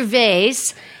Ricky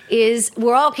Gervais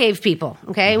we're all cave people,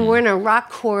 okay? We're in a rock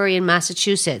quarry in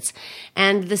Massachusetts.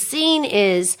 And the scene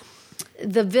is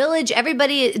the village,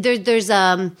 everybody, there's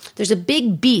a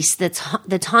big beast that's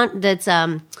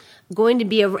going to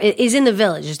be is in the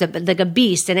village. It's like a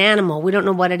beast, an animal. We don't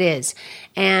know what it is.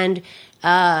 And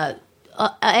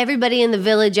everybody in the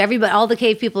village, all the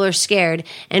cave people are scared.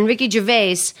 And Ricky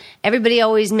Gervais, everybody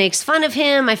always makes fun of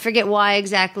him. I forget why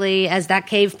exactly as that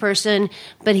cave person,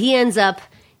 but he ends up.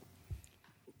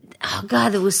 Oh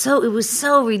God, it was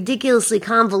so ridiculously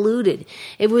convoluted.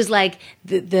 It was like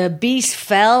the beast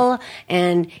fell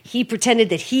and he pretended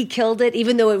that he killed it,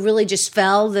 even though it really just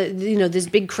fell. This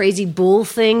big crazy bull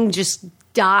thing just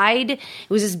died. It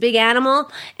was this big animal,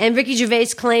 and Ricky Gervais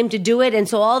claimed to do it, and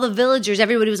so all the villagers,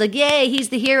 everybody was like, yay, he's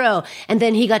the hero. And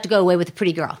then he got to go away with the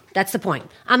pretty girl. That's the point.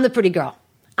 I'm the pretty girl.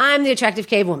 I'm the attractive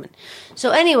cave woman. So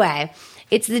anyway,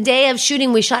 it's the day of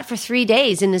shooting. We shot for 3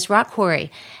 days in this rock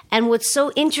quarry. And what's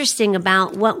so interesting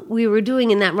about what we were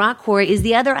doing in that rock quarry is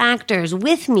the other actors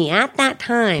with me at that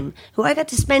time, who I got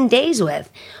to spend days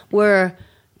with, were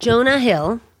Jonah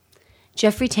Hill,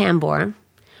 Jeffrey Tambor,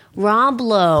 Rob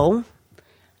Lowe,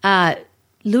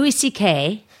 Louis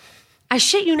C.K., I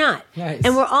shit you not. Nice.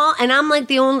 And I'm like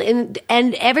the only,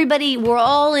 and everybody, we're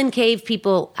all in cave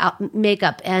people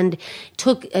makeup, and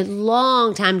took a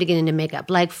long time to get into makeup,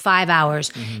 like 5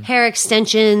 hours. Mm-hmm. Hair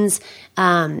extensions,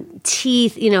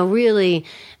 teeth, really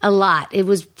a lot. It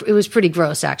was pretty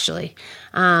gross, actually.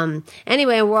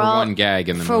 Anyway, we're all one gag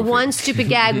in the for movie. one stupid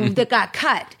gag that got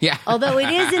cut. Yeah. Although it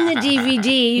is in the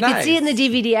DVD, you can see it in the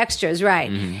DVD extras,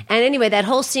 right? Mm-hmm. And anyway, that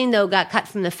whole scene though got cut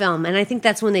from the film, and I think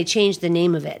that's when they changed the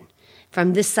name of it.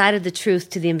 From This Side of the Truth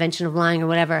to The Invention of Lying or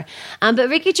whatever. But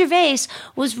Ricky Gervais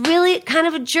was really kind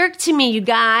of a jerk to me, you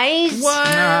guys.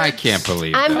 What? No, I can't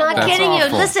believe I'm not That's kidding awful.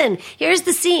 you. Listen, here's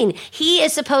the scene. He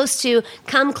is supposed to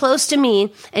come close to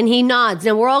me, and he nods.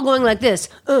 Now, we're all going like this.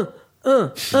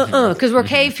 Because we're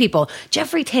cave people.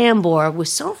 Jeffrey Tambor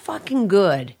was so fucking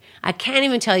good. I can't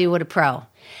even tell you what a pro.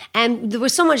 And there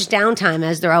was so much downtime,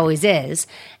 as there always is.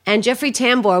 And Jeffrey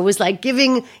Tambor was like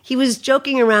he was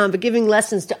joking around, but giving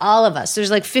lessons to all of us.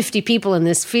 There's like 50 people in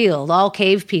this field, all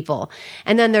cave people.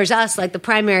 And then there's us, like the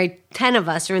primary 10 of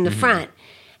us are in the front.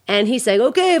 And he's like,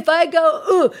 okay, if I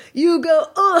go, you go,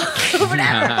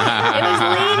 whatever. It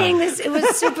was leading this. It was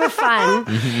super fun.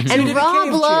 And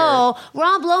Rob Lowe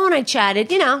and I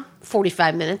chatted,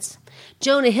 45 minutes.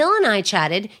 Jonah Hill and I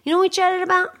chatted. You know what we chatted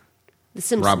about? The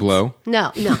Simpsons. Rob Lowe?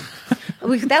 No.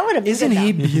 That would have been Isn't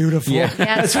he beautiful? Yeah.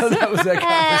 Yes. So that was that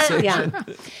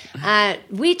conversation.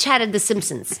 We chatted The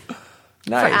Simpsons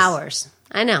Nice. for hours.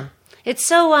 I know. It's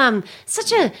so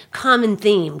such a common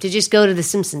theme to just go to The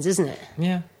Simpsons, isn't it?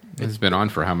 Yeah. It's been on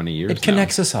for how many years? It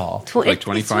connects us all. Like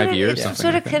 25 years. It Something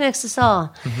sort like of that. connects us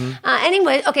all.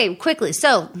 Anyway, okay, quickly.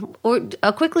 So,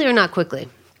 quickly or not quickly?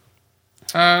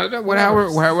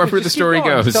 However the Just story keep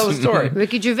going. goes. Tell the story.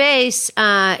 Ricky Gervais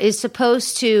is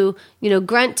supposed to,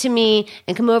 grunt to me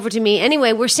and come over to me.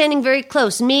 Anyway, we're standing very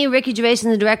close, me, Ricky Gervais,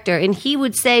 and the director. And he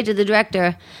would say to the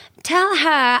director, tell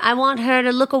her I want her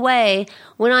to look away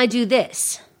when I do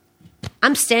this.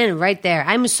 I'm standing right there.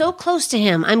 I'm so close to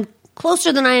him. I'm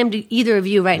closer than I am to either of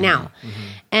you right now.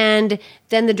 And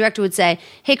then the director would say,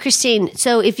 hey, Christine,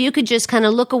 so if you could just kind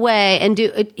of look away and do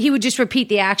it, he would just repeat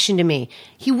the action to me.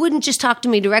 He wouldn't just talk to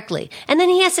me directly. And then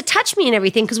he has to touch me and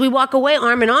everything because we walk away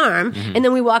arm in arm and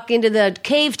then we walk into the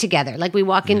cave together. Like we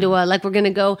walk into like we're going to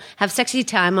go have sexy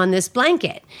time on this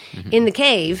blanket in the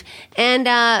cave. And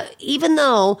even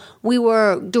though we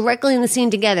were directly in the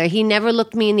scene together, he never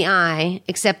looked me in the eye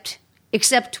except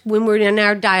when we're in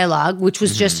our dialogue, which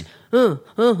was just,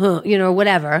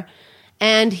 whatever.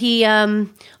 And he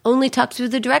only talked through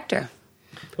the director.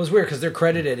 It was weird because they're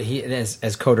credited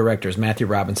as co-directors. Matthew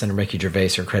Robinson and Ricky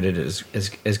Gervais are credited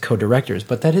as co-directors,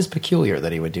 but that is peculiar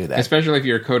that he would do that. Especially if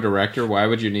you're a co-director, why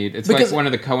would you need... It's like one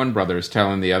of the Coen brothers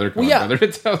telling the other Coen brother to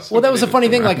tell somebody. Well, that was a funny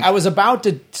thing. Like, I was about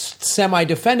to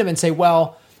semi-defend him and say,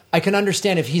 well, I can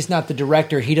understand if he's not the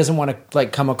director, he doesn't want to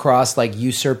like come across like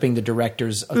usurping the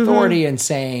director's authority and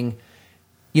saying,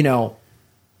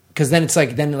 because then it's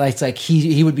like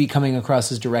he would be coming across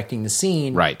as directing the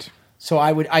scene, Right. So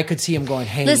I could see him going,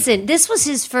 hey, listen, this was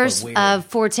his first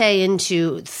forte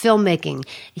into filmmaking.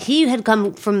 He had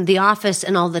come from The Office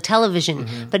and all the television,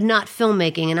 but not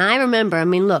filmmaking. And I remember,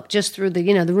 look, just through the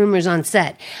the rumors on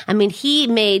set. He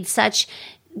made such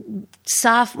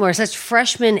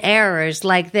freshman errors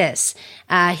like this.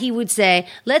 He would say,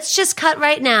 let's just cut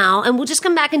right now and we'll just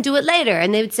come back and do it later.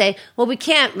 And they would say, well, we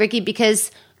can't, Ricky,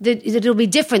 because it'll be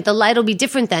different. The light will be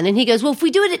different then. And he goes, well, if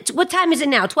we do it what time is it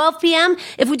now? 12 p.m.?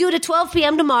 If we do it at 12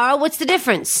 p.m. tomorrow, what's the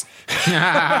difference?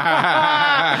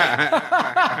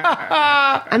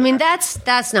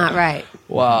 That's not right.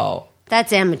 wow.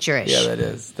 That's amateurish. Yeah, that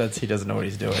is. He doesn't know what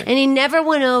he's doing. And he never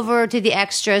went over to the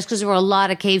extras because there were a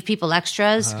lot of cave people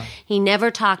extras. He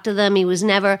never talked to them. He was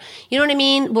never, you know what I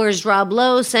mean? Whereas Rob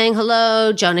Lowe saying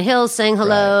hello, Jonah Hill saying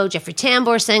hello, Jeffrey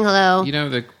Tambor saying hello.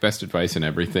 The best advice in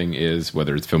everything is,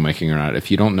 whether it's filmmaking or not,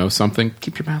 if you don't know something,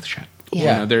 keep your mouth shut.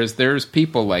 Yeah. There's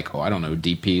people like,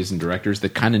 DPs and directors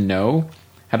that kind of know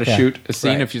how to shoot a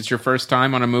scene if it's your first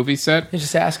time on a movie set. You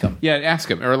just ask them. Yeah, ask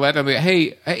them. Or let them,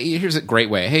 hey, here's a great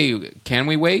way. Hey, can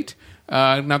we wait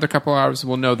another couple hours?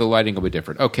 Well, no, the lighting will be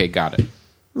different. Okay, got it.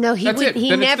 No, he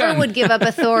Then never it's would give up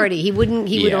authority. He wouldn't.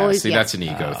 He would always. See, that's an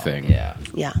ego thing. Yeah.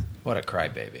 Yeah. What a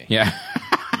crybaby. Yeah.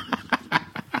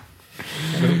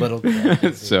 Little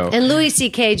So And Louis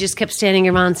C.K. just kept standing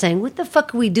around saying, "What the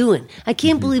fuck are we doing? I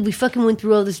can't believe we fucking went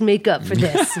through all this makeup for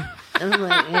this." And I'm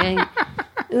like,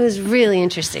 it was really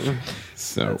interesting.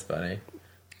 That's funny.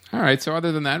 All right. So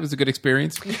other than that, it was a good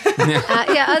experience. Other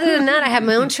than that, I had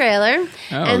my own trailer.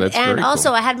 And that's very also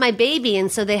cool. I had my baby,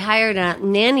 and so they hired a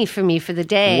nanny for me for the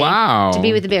day. Wow. To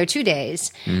be with the bear 2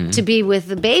 days. To be with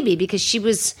the baby because she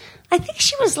must have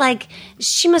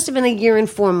been 1 year and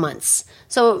 4 months.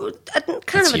 So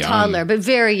kind of a young. Toddler, but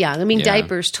very young.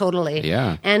 Diapers totally.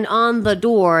 Yeah. And on the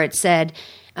door it said,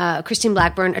 Christine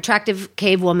Blackburn, attractive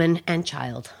cave woman and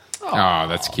child. Oh,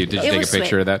 that's cute. Did you take a picture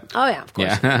sweet. of that? Oh yeah, of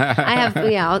course. Yeah. I have.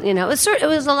 Yeah, it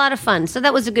was a lot of fun. So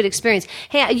that was a good experience.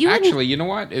 Hey, you Actually, you know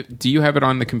what? Do you have it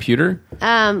on the computer?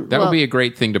 That would be a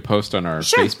great thing to post on our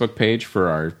Facebook page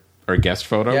for our guest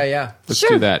photo. Yeah. Let's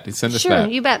do that. Send us that. Sure,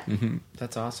 you bet.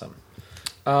 That's awesome.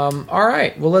 All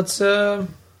right. Well, let's go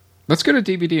to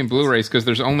DVD and Blu-rays because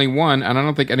there's only one, and I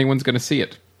don't think anyone's going to see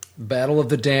it. Battle of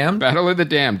the Damned. Battle of the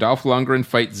Damned. Dolph Lundgren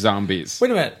fights zombies.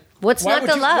 Wait a minute. What's not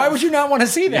to love? Why would you not want to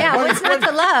see that? Yeah, what's not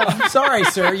to love? Sorry,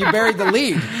 sir, you buried the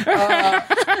lead.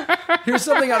 Here's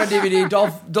something on a DVD.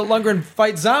 Dolph Lundgren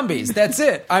fights zombies. That's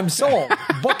it. I'm sold.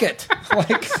 Book it.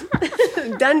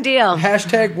 Done deal.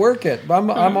 # work it.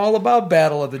 I'm all about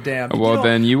Battle of the Damned. Well,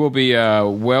 then you will be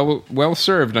well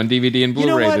served on DVD and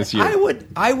Blu-ray this year.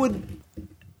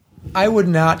 I would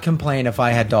not complain if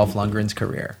I had Dolph Lundgren's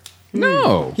career.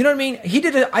 No. You know what I mean? He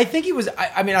did it. I think he was,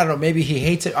 I don't know, maybe he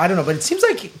hates it. I don't know. But it seems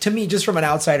like, to me, just from an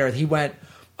outsider, he went,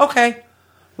 okay,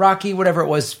 Rocky, whatever it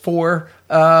was, 4.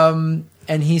 And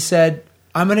he said,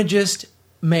 I'm going to just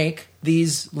make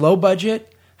these low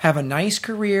budget, have a nice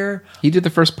career. He did the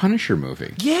first Punisher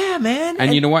movie. Yeah, man.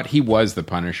 And you know what? He was the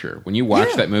Punisher. When you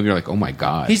watch that movie, you're like, oh my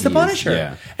God. He's the Punisher.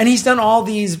 Yeah. And he's done all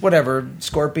these,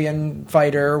 Scorpion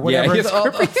Fighter, whatever.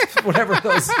 Yeah, whatever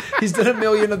those. He's done 1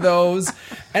 million of those.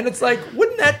 And it's like,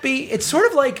 wouldn't that be? It's sort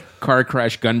of like Car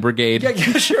crash, gun brigade. yeah,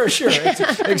 sure.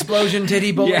 It's explosion,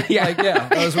 titty bullet. Yeah.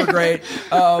 Those were great.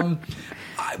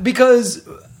 Because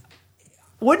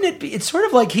wouldn't it be? It's sort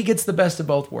of like he gets the best of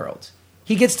both worlds.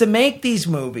 He gets to make these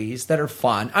movies that are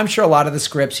fun. I'm sure a lot of the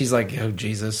scripts he's like, oh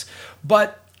Jesus,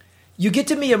 but you get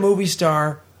to be a movie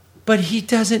star. But he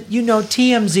doesn't,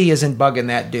 TMZ isn't bugging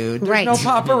that dude. There's no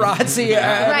paparazzi.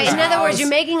 Right. In other words, you're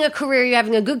making a career, you're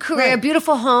having a good career,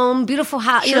 beautiful home, beautiful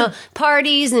house,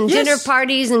 parties and dinner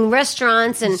parties and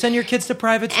restaurants and send your kids to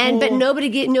private school. But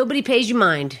nobody pays you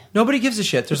mind. Nobody gives a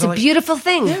shit. It's a beautiful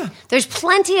thing. Yeah. There's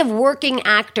plenty of working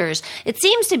actors. It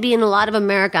seems to be in a lot of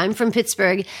America. I'm from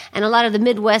Pittsburgh and a lot of the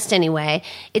Midwest anyway.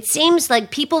 It seems like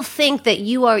people think that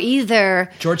you are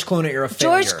either George Clooney or a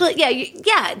failure. George Clooney.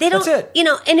 Yeah. They don't. That's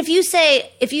it. And if you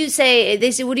say,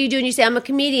 they say, what do you do? And you say, I'm a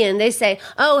comedian. They say,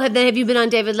 oh, have you been on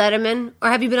David Letterman? Or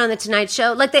have you been on The Tonight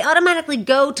Show? Like, they automatically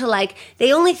go to,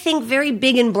 they only think very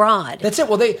big and broad. That's it.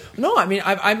 Well,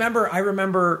 I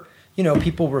remember,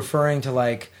 people referring to,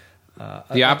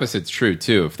 the opposite's true,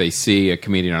 too. If they see a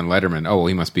comedian on Letterman, oh, well,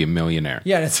 he must be a millionaire.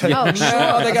 Yeah, it's like,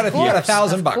 they got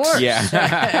 $1,000.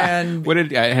 Yeah. And what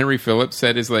did Henry Phillips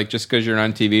said is just because you're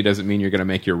on TV doesn't mean you're going to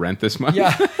make your rent this month.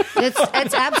 Yeah.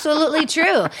 It's absolutely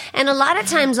true. And a lot of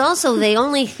times also they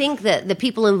only think that the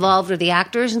people involved are the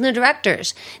actors and the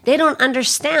directors. They don't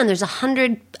understand there's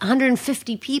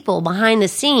 150 people behind the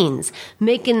scenes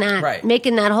making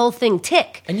that whole thing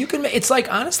tick. And you can, it's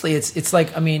like, honestly, it's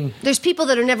like, I mean, there's people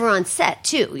that are never on set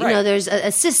too. There's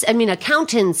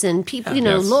accountants and people,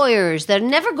 Yes. lawyers that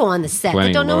never go on the set. Plenty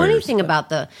that don't know lawyers. anything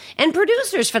about and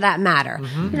producers for that matter.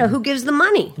 Who gives the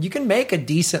money? you can make a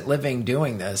decent living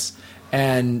doing this.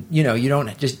 And, you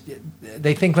don't just,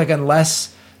 they think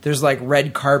unless there's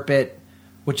red carpet,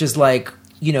 which is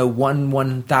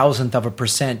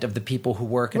 1/1000% of the people who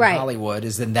work in Hollywood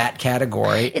is in that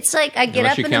category. It's like I get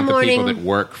Unless up you in the count morning. the people that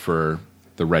work for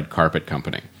the red carpet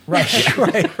company. Right.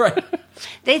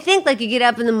 They think you get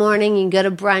up in the morning, you go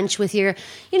to brunch with your,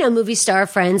 movie star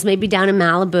friends, maybe down in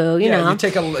Malibu, you know. You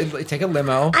take a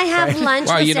limo. I have lunch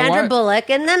with Sandra Bullock,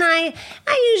 and then I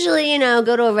usually,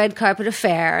 go to a red carpet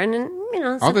affair, and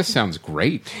All this sounds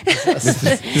great.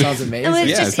 Sounds amazing.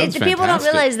 It's just, sounds people don't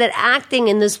fantastic. realize that acting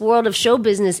in this world of show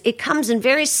business, it comes in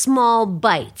very small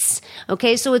bites.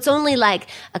 Okay, so it's only a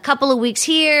couple of weeks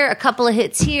here, a couple of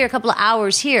hits here, a couple of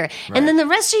hours here, and then the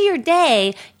rest of your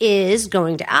day is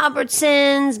going to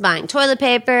Albertsons, buying toilet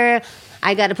paper.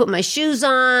 I got to put my shoes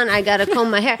on. I got to comb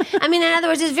my hair. I mean, in other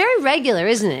words, it's very regular,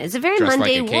 isn't it? It's a very Dressed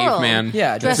mundane like a world. caveman.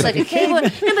 Yeah, dressed like a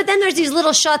caveman. No, but then there's these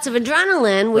little shots of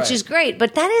adrenaline, which is great.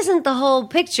 But that isn't the whole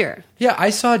picture. Yeah, I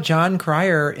saw John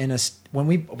Cryer when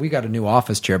we got a new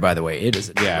office chair, by the way. It is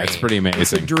a dream. Yeah, it's pretty amazing.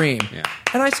 It's a dream. Yeah.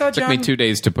 And I saw It took me 2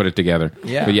 days to put it together.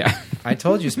 Yeah. But yeah. I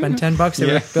told you, spend $10. They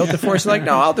built it for us. Like,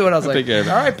 no, I'll do it. I was like, all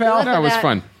right, pal. No, it was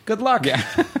fun. Good luck. Yeah.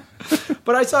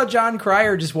 But I saw John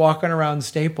Cryer just walking around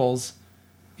Staples,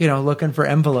 looking for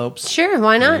envelopes Sure,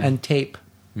 why not? and tape.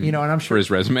 And I'm For sure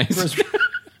his resumes.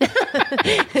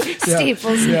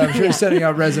 Staples. Yeah, I'm sure he's sending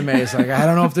out resumes. I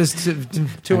don't know if this two I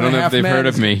and don't a know half if they've men heard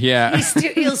of me. Yeah.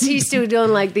 He's still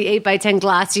doing the 8x10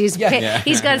 gloss. He's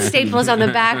got staples on the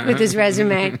back with his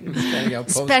resume. sending out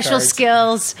Special postcards.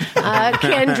 skills,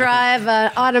 can drive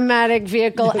an automatic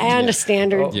vehicle and a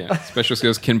standard. Yeah. Special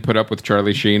skills can put up with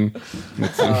Charlie Sheen.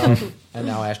 And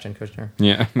now Ashton Kutcher.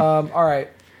 Yeah. All right.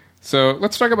 So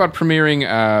let's talk about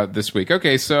premiering this week.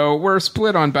 Okay, so we're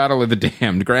split on Battle of the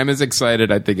Damned. Graham is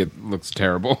excited. I think it looks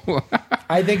terrible.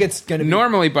 I think it's going to be...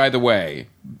 Normally, by the way,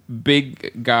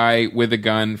 big guy with a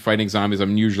gun fighting zombies,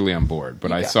 I'm usually on board.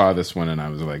 But I saw this one and I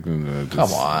was like...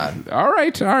 Come on. All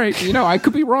right. I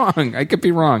could be wrong.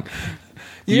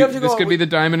 You have to this go- could be the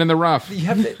diamond in the rough.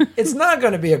 It's not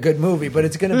going to be a good movie, but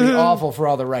it's going to be awful for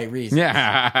all the right reasons.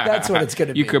 Yeah. That's what it's going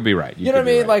to be. You could be right. You know what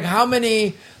I mean? Like, how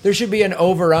many... There should be an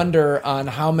over-under on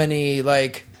how many,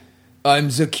 I'm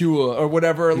Zakua, or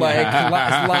whatever,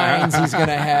 lines he's going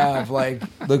to have.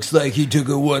 Looks like he took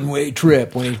a one-way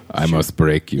trip when he... I must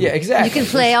break you. Yeah, exactly. You can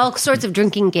play all sorts of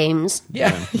drinking games.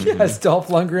 Yeah, yes, Dolph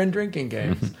Lundgren drinking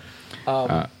games.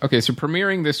 Okay, so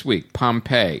premiering this week,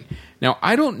 Pompeii. Now,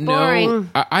 I don't know. Boring.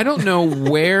 I don't know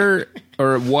where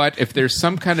or what, if there's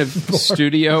some kind of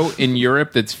studio in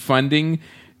Europe that's funding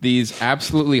these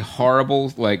absolutely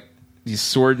horrible, these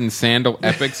sword and sandal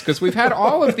epics, because we've had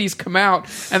all of these come out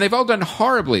and they've all done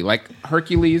horribly.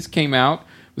 Hercules came out,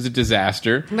 was a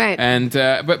disaster, right? And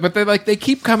but they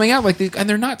keep coming out and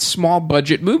they're not small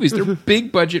budget movies; they're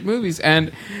big budget movies.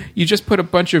 And you just put a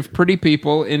bunch of pretty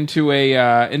people into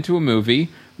a movie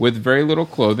with very little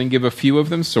clothing, give a few of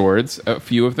them swords, a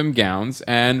few of them gowns,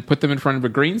 and put them in front of a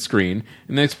green screen,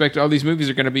 and they expect all these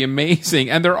movies are going to be amazing,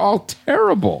 and they're all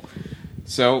terrible.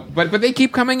 So, but they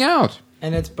keep coming out.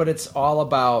 And it's all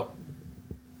about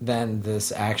then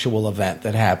this actual event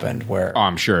that happened where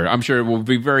I'm sure it will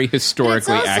be very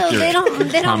historically accurate. They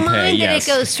don't Pompeii, mind yes.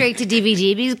 that it goes straight to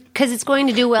DVD because it's going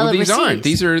to do well overseas.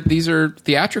 These are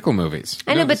theatrical movies.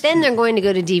 I know, but then they're going to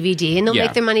go to DVD and they'll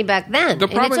make their money back then. And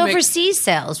it's overseas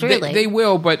sales, really. They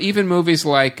will, but even movies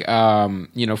like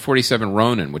 47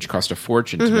 Ronin, which cost a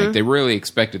fortune to make, they really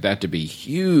expected that to be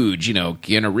huge.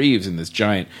 Keanu Reeves in this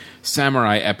giant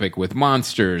samurai epic with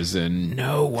monsters, and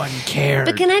no one cared.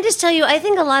 But can I just tell you, I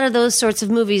think a lot of those sorts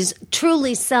of movies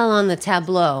truly sell on the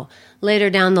tableau later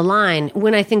down the line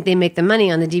when I think they make the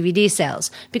money on the DVD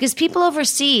sales. Because people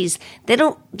overseas, they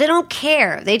don't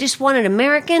care. They just want an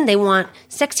American. They want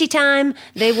sexy time.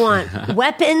 They want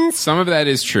weapons. Some of that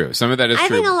is true. I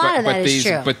think a lot of that is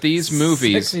true. But these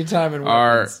movies sexy time and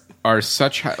weapons are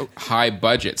such high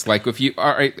budgets. Like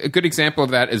a good example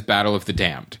of that is Battle of the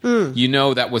Damned.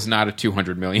 That was not a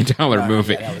 $200 million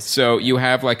movie. So you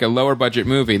have like a lower budget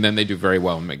movie, and then they do very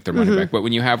well and make their money back. But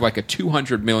when you have like a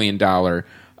 $200 million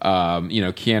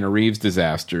Keanu Reeves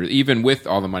disaster, even with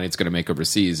all the money it's going to make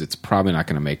overseas, it's probably not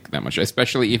going to make that much.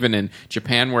 Especially even in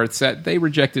Japan where it's set, they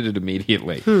rejected it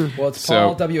immediately. Well, it's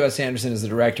Paul W.S. Anderson is the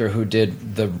director who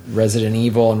did the Resident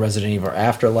Evil and Resident Evil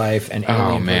Afterlife and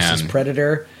Alien vs.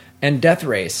 Predator and Death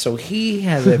Race. So he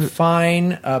has a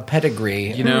fine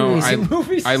pedigree.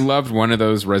 I loved one of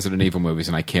those Resident Evil movies,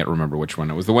 and I can't remember which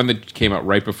one. It was the one that came out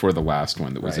right before the last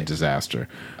one that was a disaster.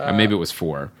 Maybe it was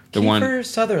 4. Kiefer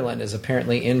Sutherland is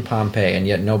apparently in Pompeii, and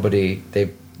yet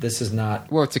this is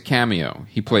not... Well, it's a cameo.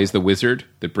 He plays the wizard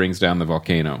that brings down the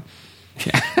volcano.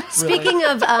 Speaking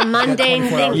of mundane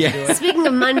things, speaking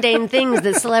of mundane things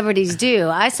that celebrities do,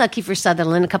 I saw Kiefer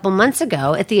Sutherland a couple months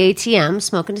ago at the ATM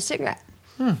smoking a cigarette.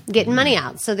 Getting money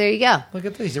out. So there you go. Look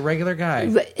at this. He's a regular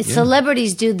guy.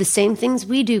 Celebrities do the same things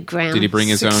we do, Graham. Did he bring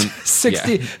his own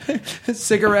 60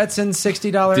 cigarettes and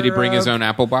 $60? Did he bring his own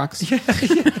Apple box?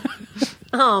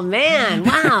 Oh, man.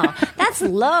 Wow. That's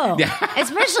low.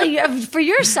 Especially for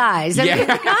your size. I mean,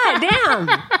 God damn.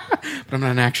 But I'm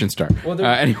not an action star. Well,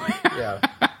 anyway. Yeah.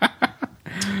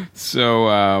 So,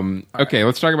 okay,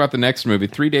 let's talk about the next movie,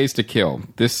 3 Days to Kill.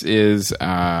 This is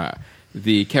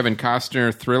the Kevin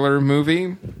Costner thriller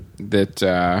movie that...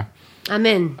 I'm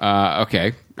in.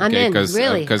 Okay. I'm in,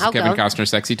 really. Because Kevin Costner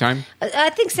sexy time? I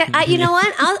think so. You know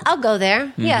what? I'll go there.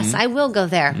 Mm-hmm. Yes, I will go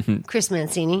there. Chris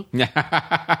Mancini.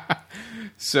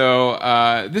 So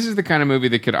this is the kind of movie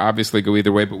that could obviously go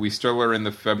either way, but we still are in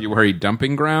the February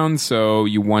dumping ground, so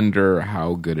you wonder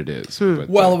how good it is. But,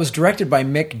 well, it was directed by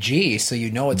Mick G, so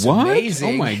it's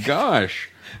amazing. Oh, my gosh.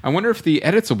 I wonder if the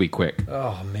edits will be quick.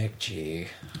 Oh, Mick G.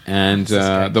 And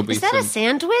there'll be Is that a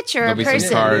sandwich or a person?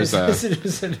 Some cars,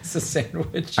 it's a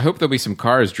sandwich. I hope there'll be some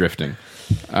cars drifting.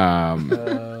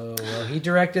 Well, he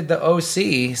directed the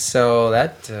OC, so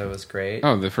that was great.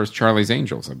 Oh, the first Charlie's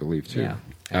Angels, I believe, too. Yeah.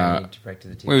 And he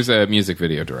directed the TV. He was a music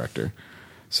video director.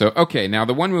 So, okay, now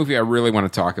the one movie I really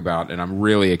want to talk about, and I'm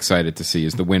really excited to see,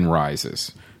 is The Wind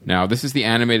Rises. Now, this is the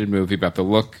animated movie about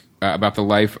the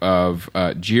life of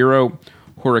Jiro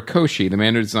Horikoshi, the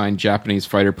man who designed Japanese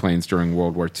fighter planes during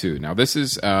World War II. Now, this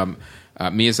is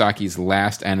Miyazaki's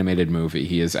last animated movie.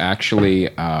 He is actually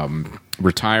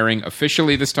retiring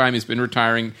officially this time. He's been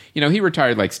retiring. He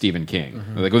retired like Stephen King.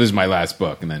 Mm-hmm. Like, this is my last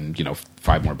book. And then,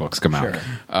 5 more books come out.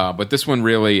 But this one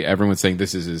really, everyone's saying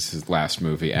this is his last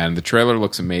movie. And the trailer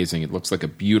looks amazing. It looks like a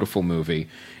beautiful movie.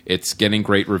 It's getting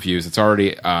great reviews. It's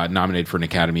already nominated for an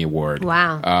Academy Award.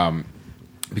 Wow.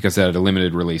 Because it had a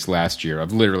limited release last year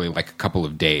of literally like a couple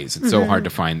of days. It's so hard to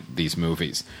find these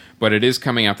movies. But it is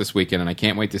coming out this weekend, and I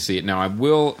can't wait to see it. Now,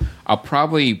 I'll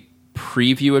probably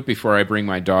preview it before I bring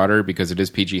my daughter because it is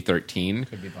PG-13.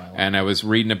 Could be violent. And I was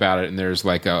reading about it, and there's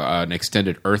like an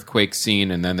extended earthquake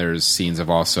scene, and then there's scenes of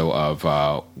war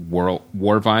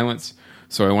violence.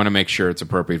 So I want to make sure it's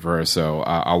appropriate for her. So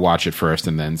I'll watch it first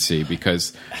and then see,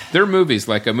 because there are movies,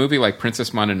 like a movie like Princess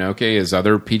Mononoke, his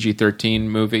other PG-13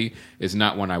 movie, is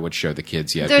not one I would show the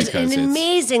kids yet. It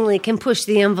amazingly can push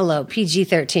the envelope,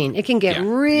 PG-13. It can get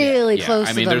really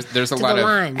close to there's a lot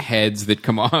of heads that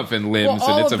come off and limbs,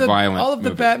 and it's a violent all of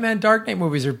the movie. Batman Dark Knight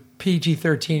movies are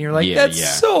PG-13. You're like,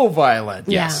 that's so violent.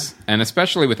 Yes. Yeah. And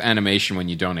especially with animation when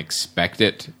you don't expect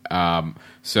it.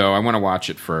 So I want to watch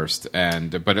it first,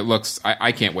 but it looks.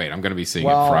 I can't wait. I'm going to be seeing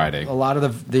it Friday. A lot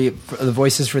of the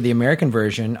voices for the American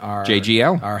version are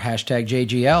JGL, our hashtag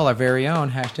JGL, our very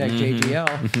own hashtag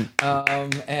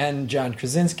JGL, and John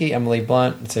Krasinski, Emily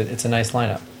Blunt. It's a nice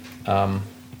lineup.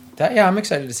 I'm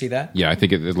excited to see that. Yeah, I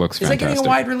think it looks Is fantastic. it getting a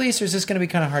wide release, or is this going to be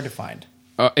kind of hard to find?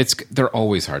 They're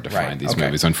always hard to Right, find, these okay.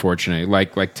 movies, unfortunately.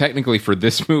 Like technically for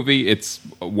this movie, it's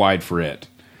wide for it.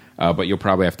 But you'll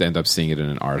probably have to end up seeing it in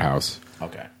an art house.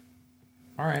 Okay.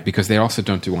 All right. Because they also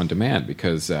don't do on demand.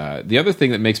 Because the other thing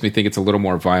that makes me think it's a little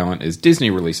more violent is Disney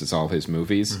releases all his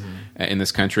movies in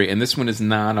this country, and this one is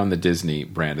not on the Disney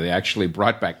brand. They actually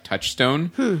brought back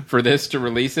Touchstone for this to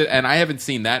release it, and I haven't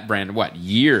seen that brand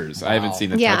years. Wow. I haven't seen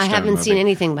the Touchstone I haven't movie. seen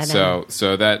anything by then.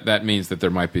 So that means that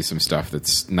there might be some stuff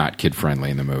that's not kid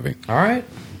friendly in the movie. All right.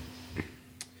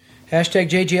 Hashtag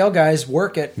JGL, guys,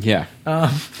 work it. Yeah.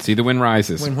 See the wind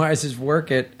rises. Wind rises,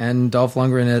 work it. And Dolph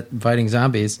Lundgren fighting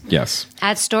zombies. Yes.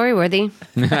 At Storyworthy.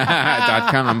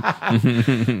 .com.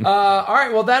 All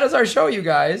right, well, that is our show, you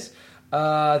guys.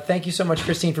 Thank you so much,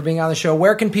 Christine, for being on the show.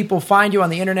 Where can people find you on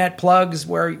the internet? Plugs?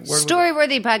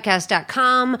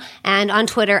 Storyworthypodcast.com and on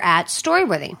Twitter at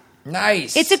Storyworthy.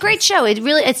 Nice. It's a great show.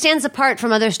 It stands apart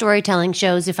from other storytelling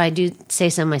shows, if I do say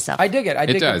so myself. I dig it.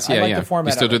 It does. I Yeah, like the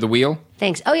format. You still of do it. the wheel?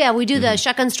 Thanks. Oh, yeah, we do the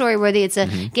Shotgun Storyworthy. It's a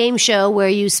game show where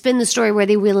you spin the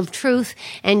Storyworthy Wheel of Truth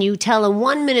and you tell a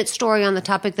 1-minute story on the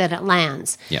topic that it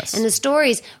lands. Yes. And the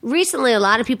stories, recently a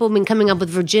lot of people have been coming up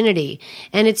with virginity.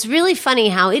 And it's really funny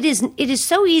how it is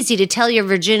so easy to tell your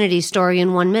virginity story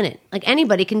in 1 minute. Like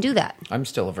anybody can do that. I'm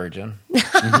still a virgin.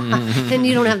 Then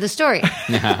you don't have the story.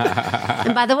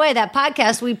 And by the way, that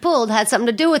podcast we pulled had something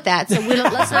to do with that. So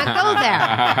let's not go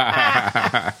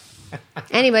there.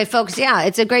 Anyway, folks, yeah,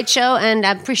 it's a great show, and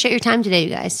I appreciate your time today, you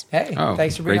guys. Hey,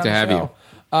 thanks for being great on to the have show.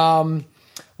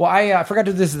 Well, I forgot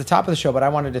to do this at the top of the show, but I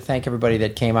wanted to thank everybody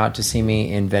that came out to see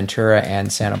me in Ventura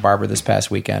and Santa Barbara this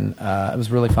past weekend. It was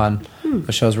really fun.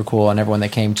 The shows were cool, and everyone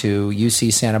that came to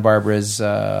UC Santa Barbara's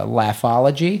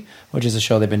Laughology, which is a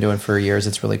show they've been doing for years.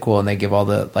 It's really cool, and they give all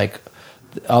the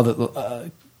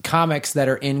comics that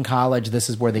are in college. This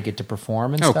is where they get to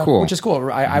perform and stuff, cool. which is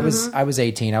cool. I was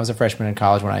 18. I was a freshman in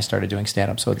college when I started doing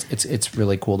stand-up, so it's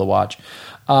really cool to watch.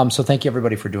 So thank you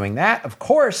everybody for doing that. Of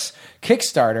course,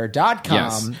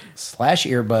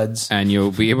 Kickstarter.com/earbuds. And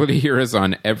you'll be able to hear us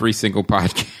on every single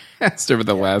podcast over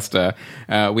the last...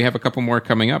 we have a couple more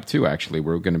coming up, too, actually.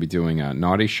 We're going to be doing a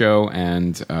Naughty Show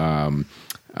and...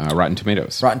 Rotten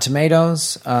Tomatoes. Rotten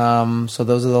Tomatoes. So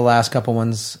those are the last couple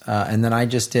ones. And then I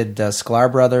just did Sklar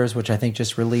Brothers, which I think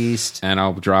just released. And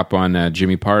I'll drop on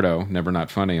Jimmy Pardo, Never Not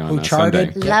Funny, on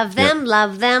Sunday. Love them,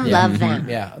 love them, love them.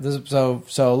 Yeah.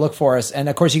 So look for us. And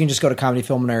of course, you can just go to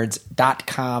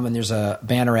comedyfilmnerds.com and there's a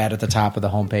banner ad at the top of the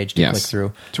homepage to click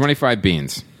through. 25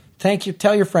 beans. Thank you.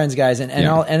 Tell your friends, guys, and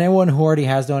anyone who already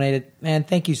has donated. Man,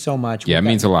 thank you so much. Yeah, it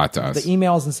means a lot to us. The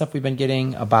emails and stuff we've been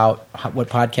getting about what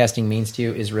podcasting means to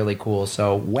you is really cool.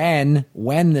 So when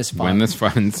this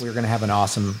funds, we're going to have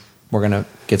we're going to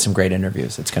get some great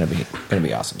interviews. It's going to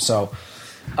be awesome. So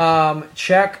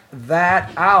check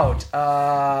that out.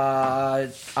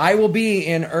 I will be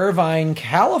in Irvine,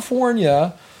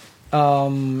 California,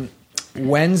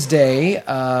 Wednesday,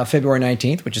 February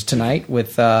 19th, which is tonight,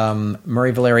 with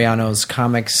Murray Valeriano's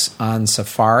Comics on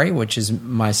Safari, which is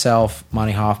myself,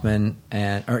 Monty Franklin.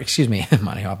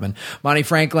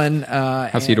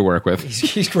 How's he to work with?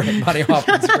 He's great. Monty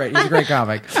Hoffman's great. He's a great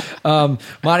comic.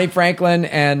 Monty Franklin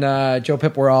and Joe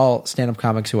Pip were all stand-up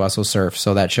comics who also surf.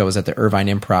 So that show is at the Irvine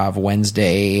Improv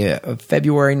Wednesday,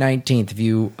 February 19th. If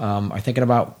you are thinking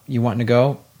about you wanting to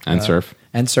go and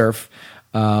surf.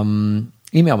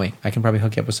 Email me. I can probably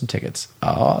hook you up with some tickets.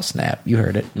 Oh, snap. You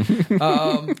heard it.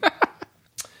 All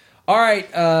right.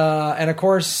 And of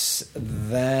course,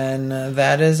 then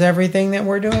that is everything that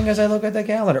we're doing as I look at the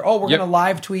calendar. Oh, we're going to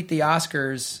live tweet the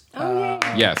Oscars.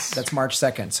 Yes. That's March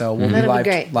 2nd. So we'll be live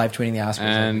tweeting the Oscars.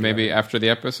 And maybe after the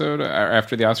episode, or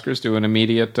after the Oscars, do an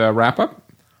immediate wrap-up.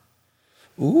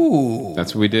 Ooh.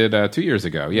 That's what we did 2 years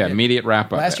ago. Yeah, immediate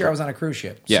wrap-up. Last year I was on a cruise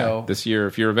ship. Yeah, so. This year,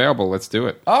 if you're available, let's do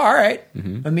it. Oh, all right.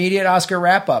 Immediate Oscar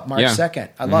wrap-up, March 2nd.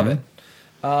 I love it.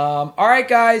 All right,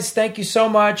 guys. Thank you so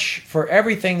much for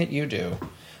everything that you do.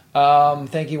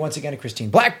 Thank you once again to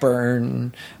Christine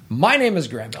Blackburn. My name is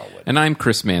Graham Elwood. And I'm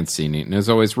Chris Mancini. And as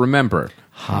always, remember...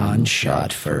 Han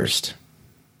shot first.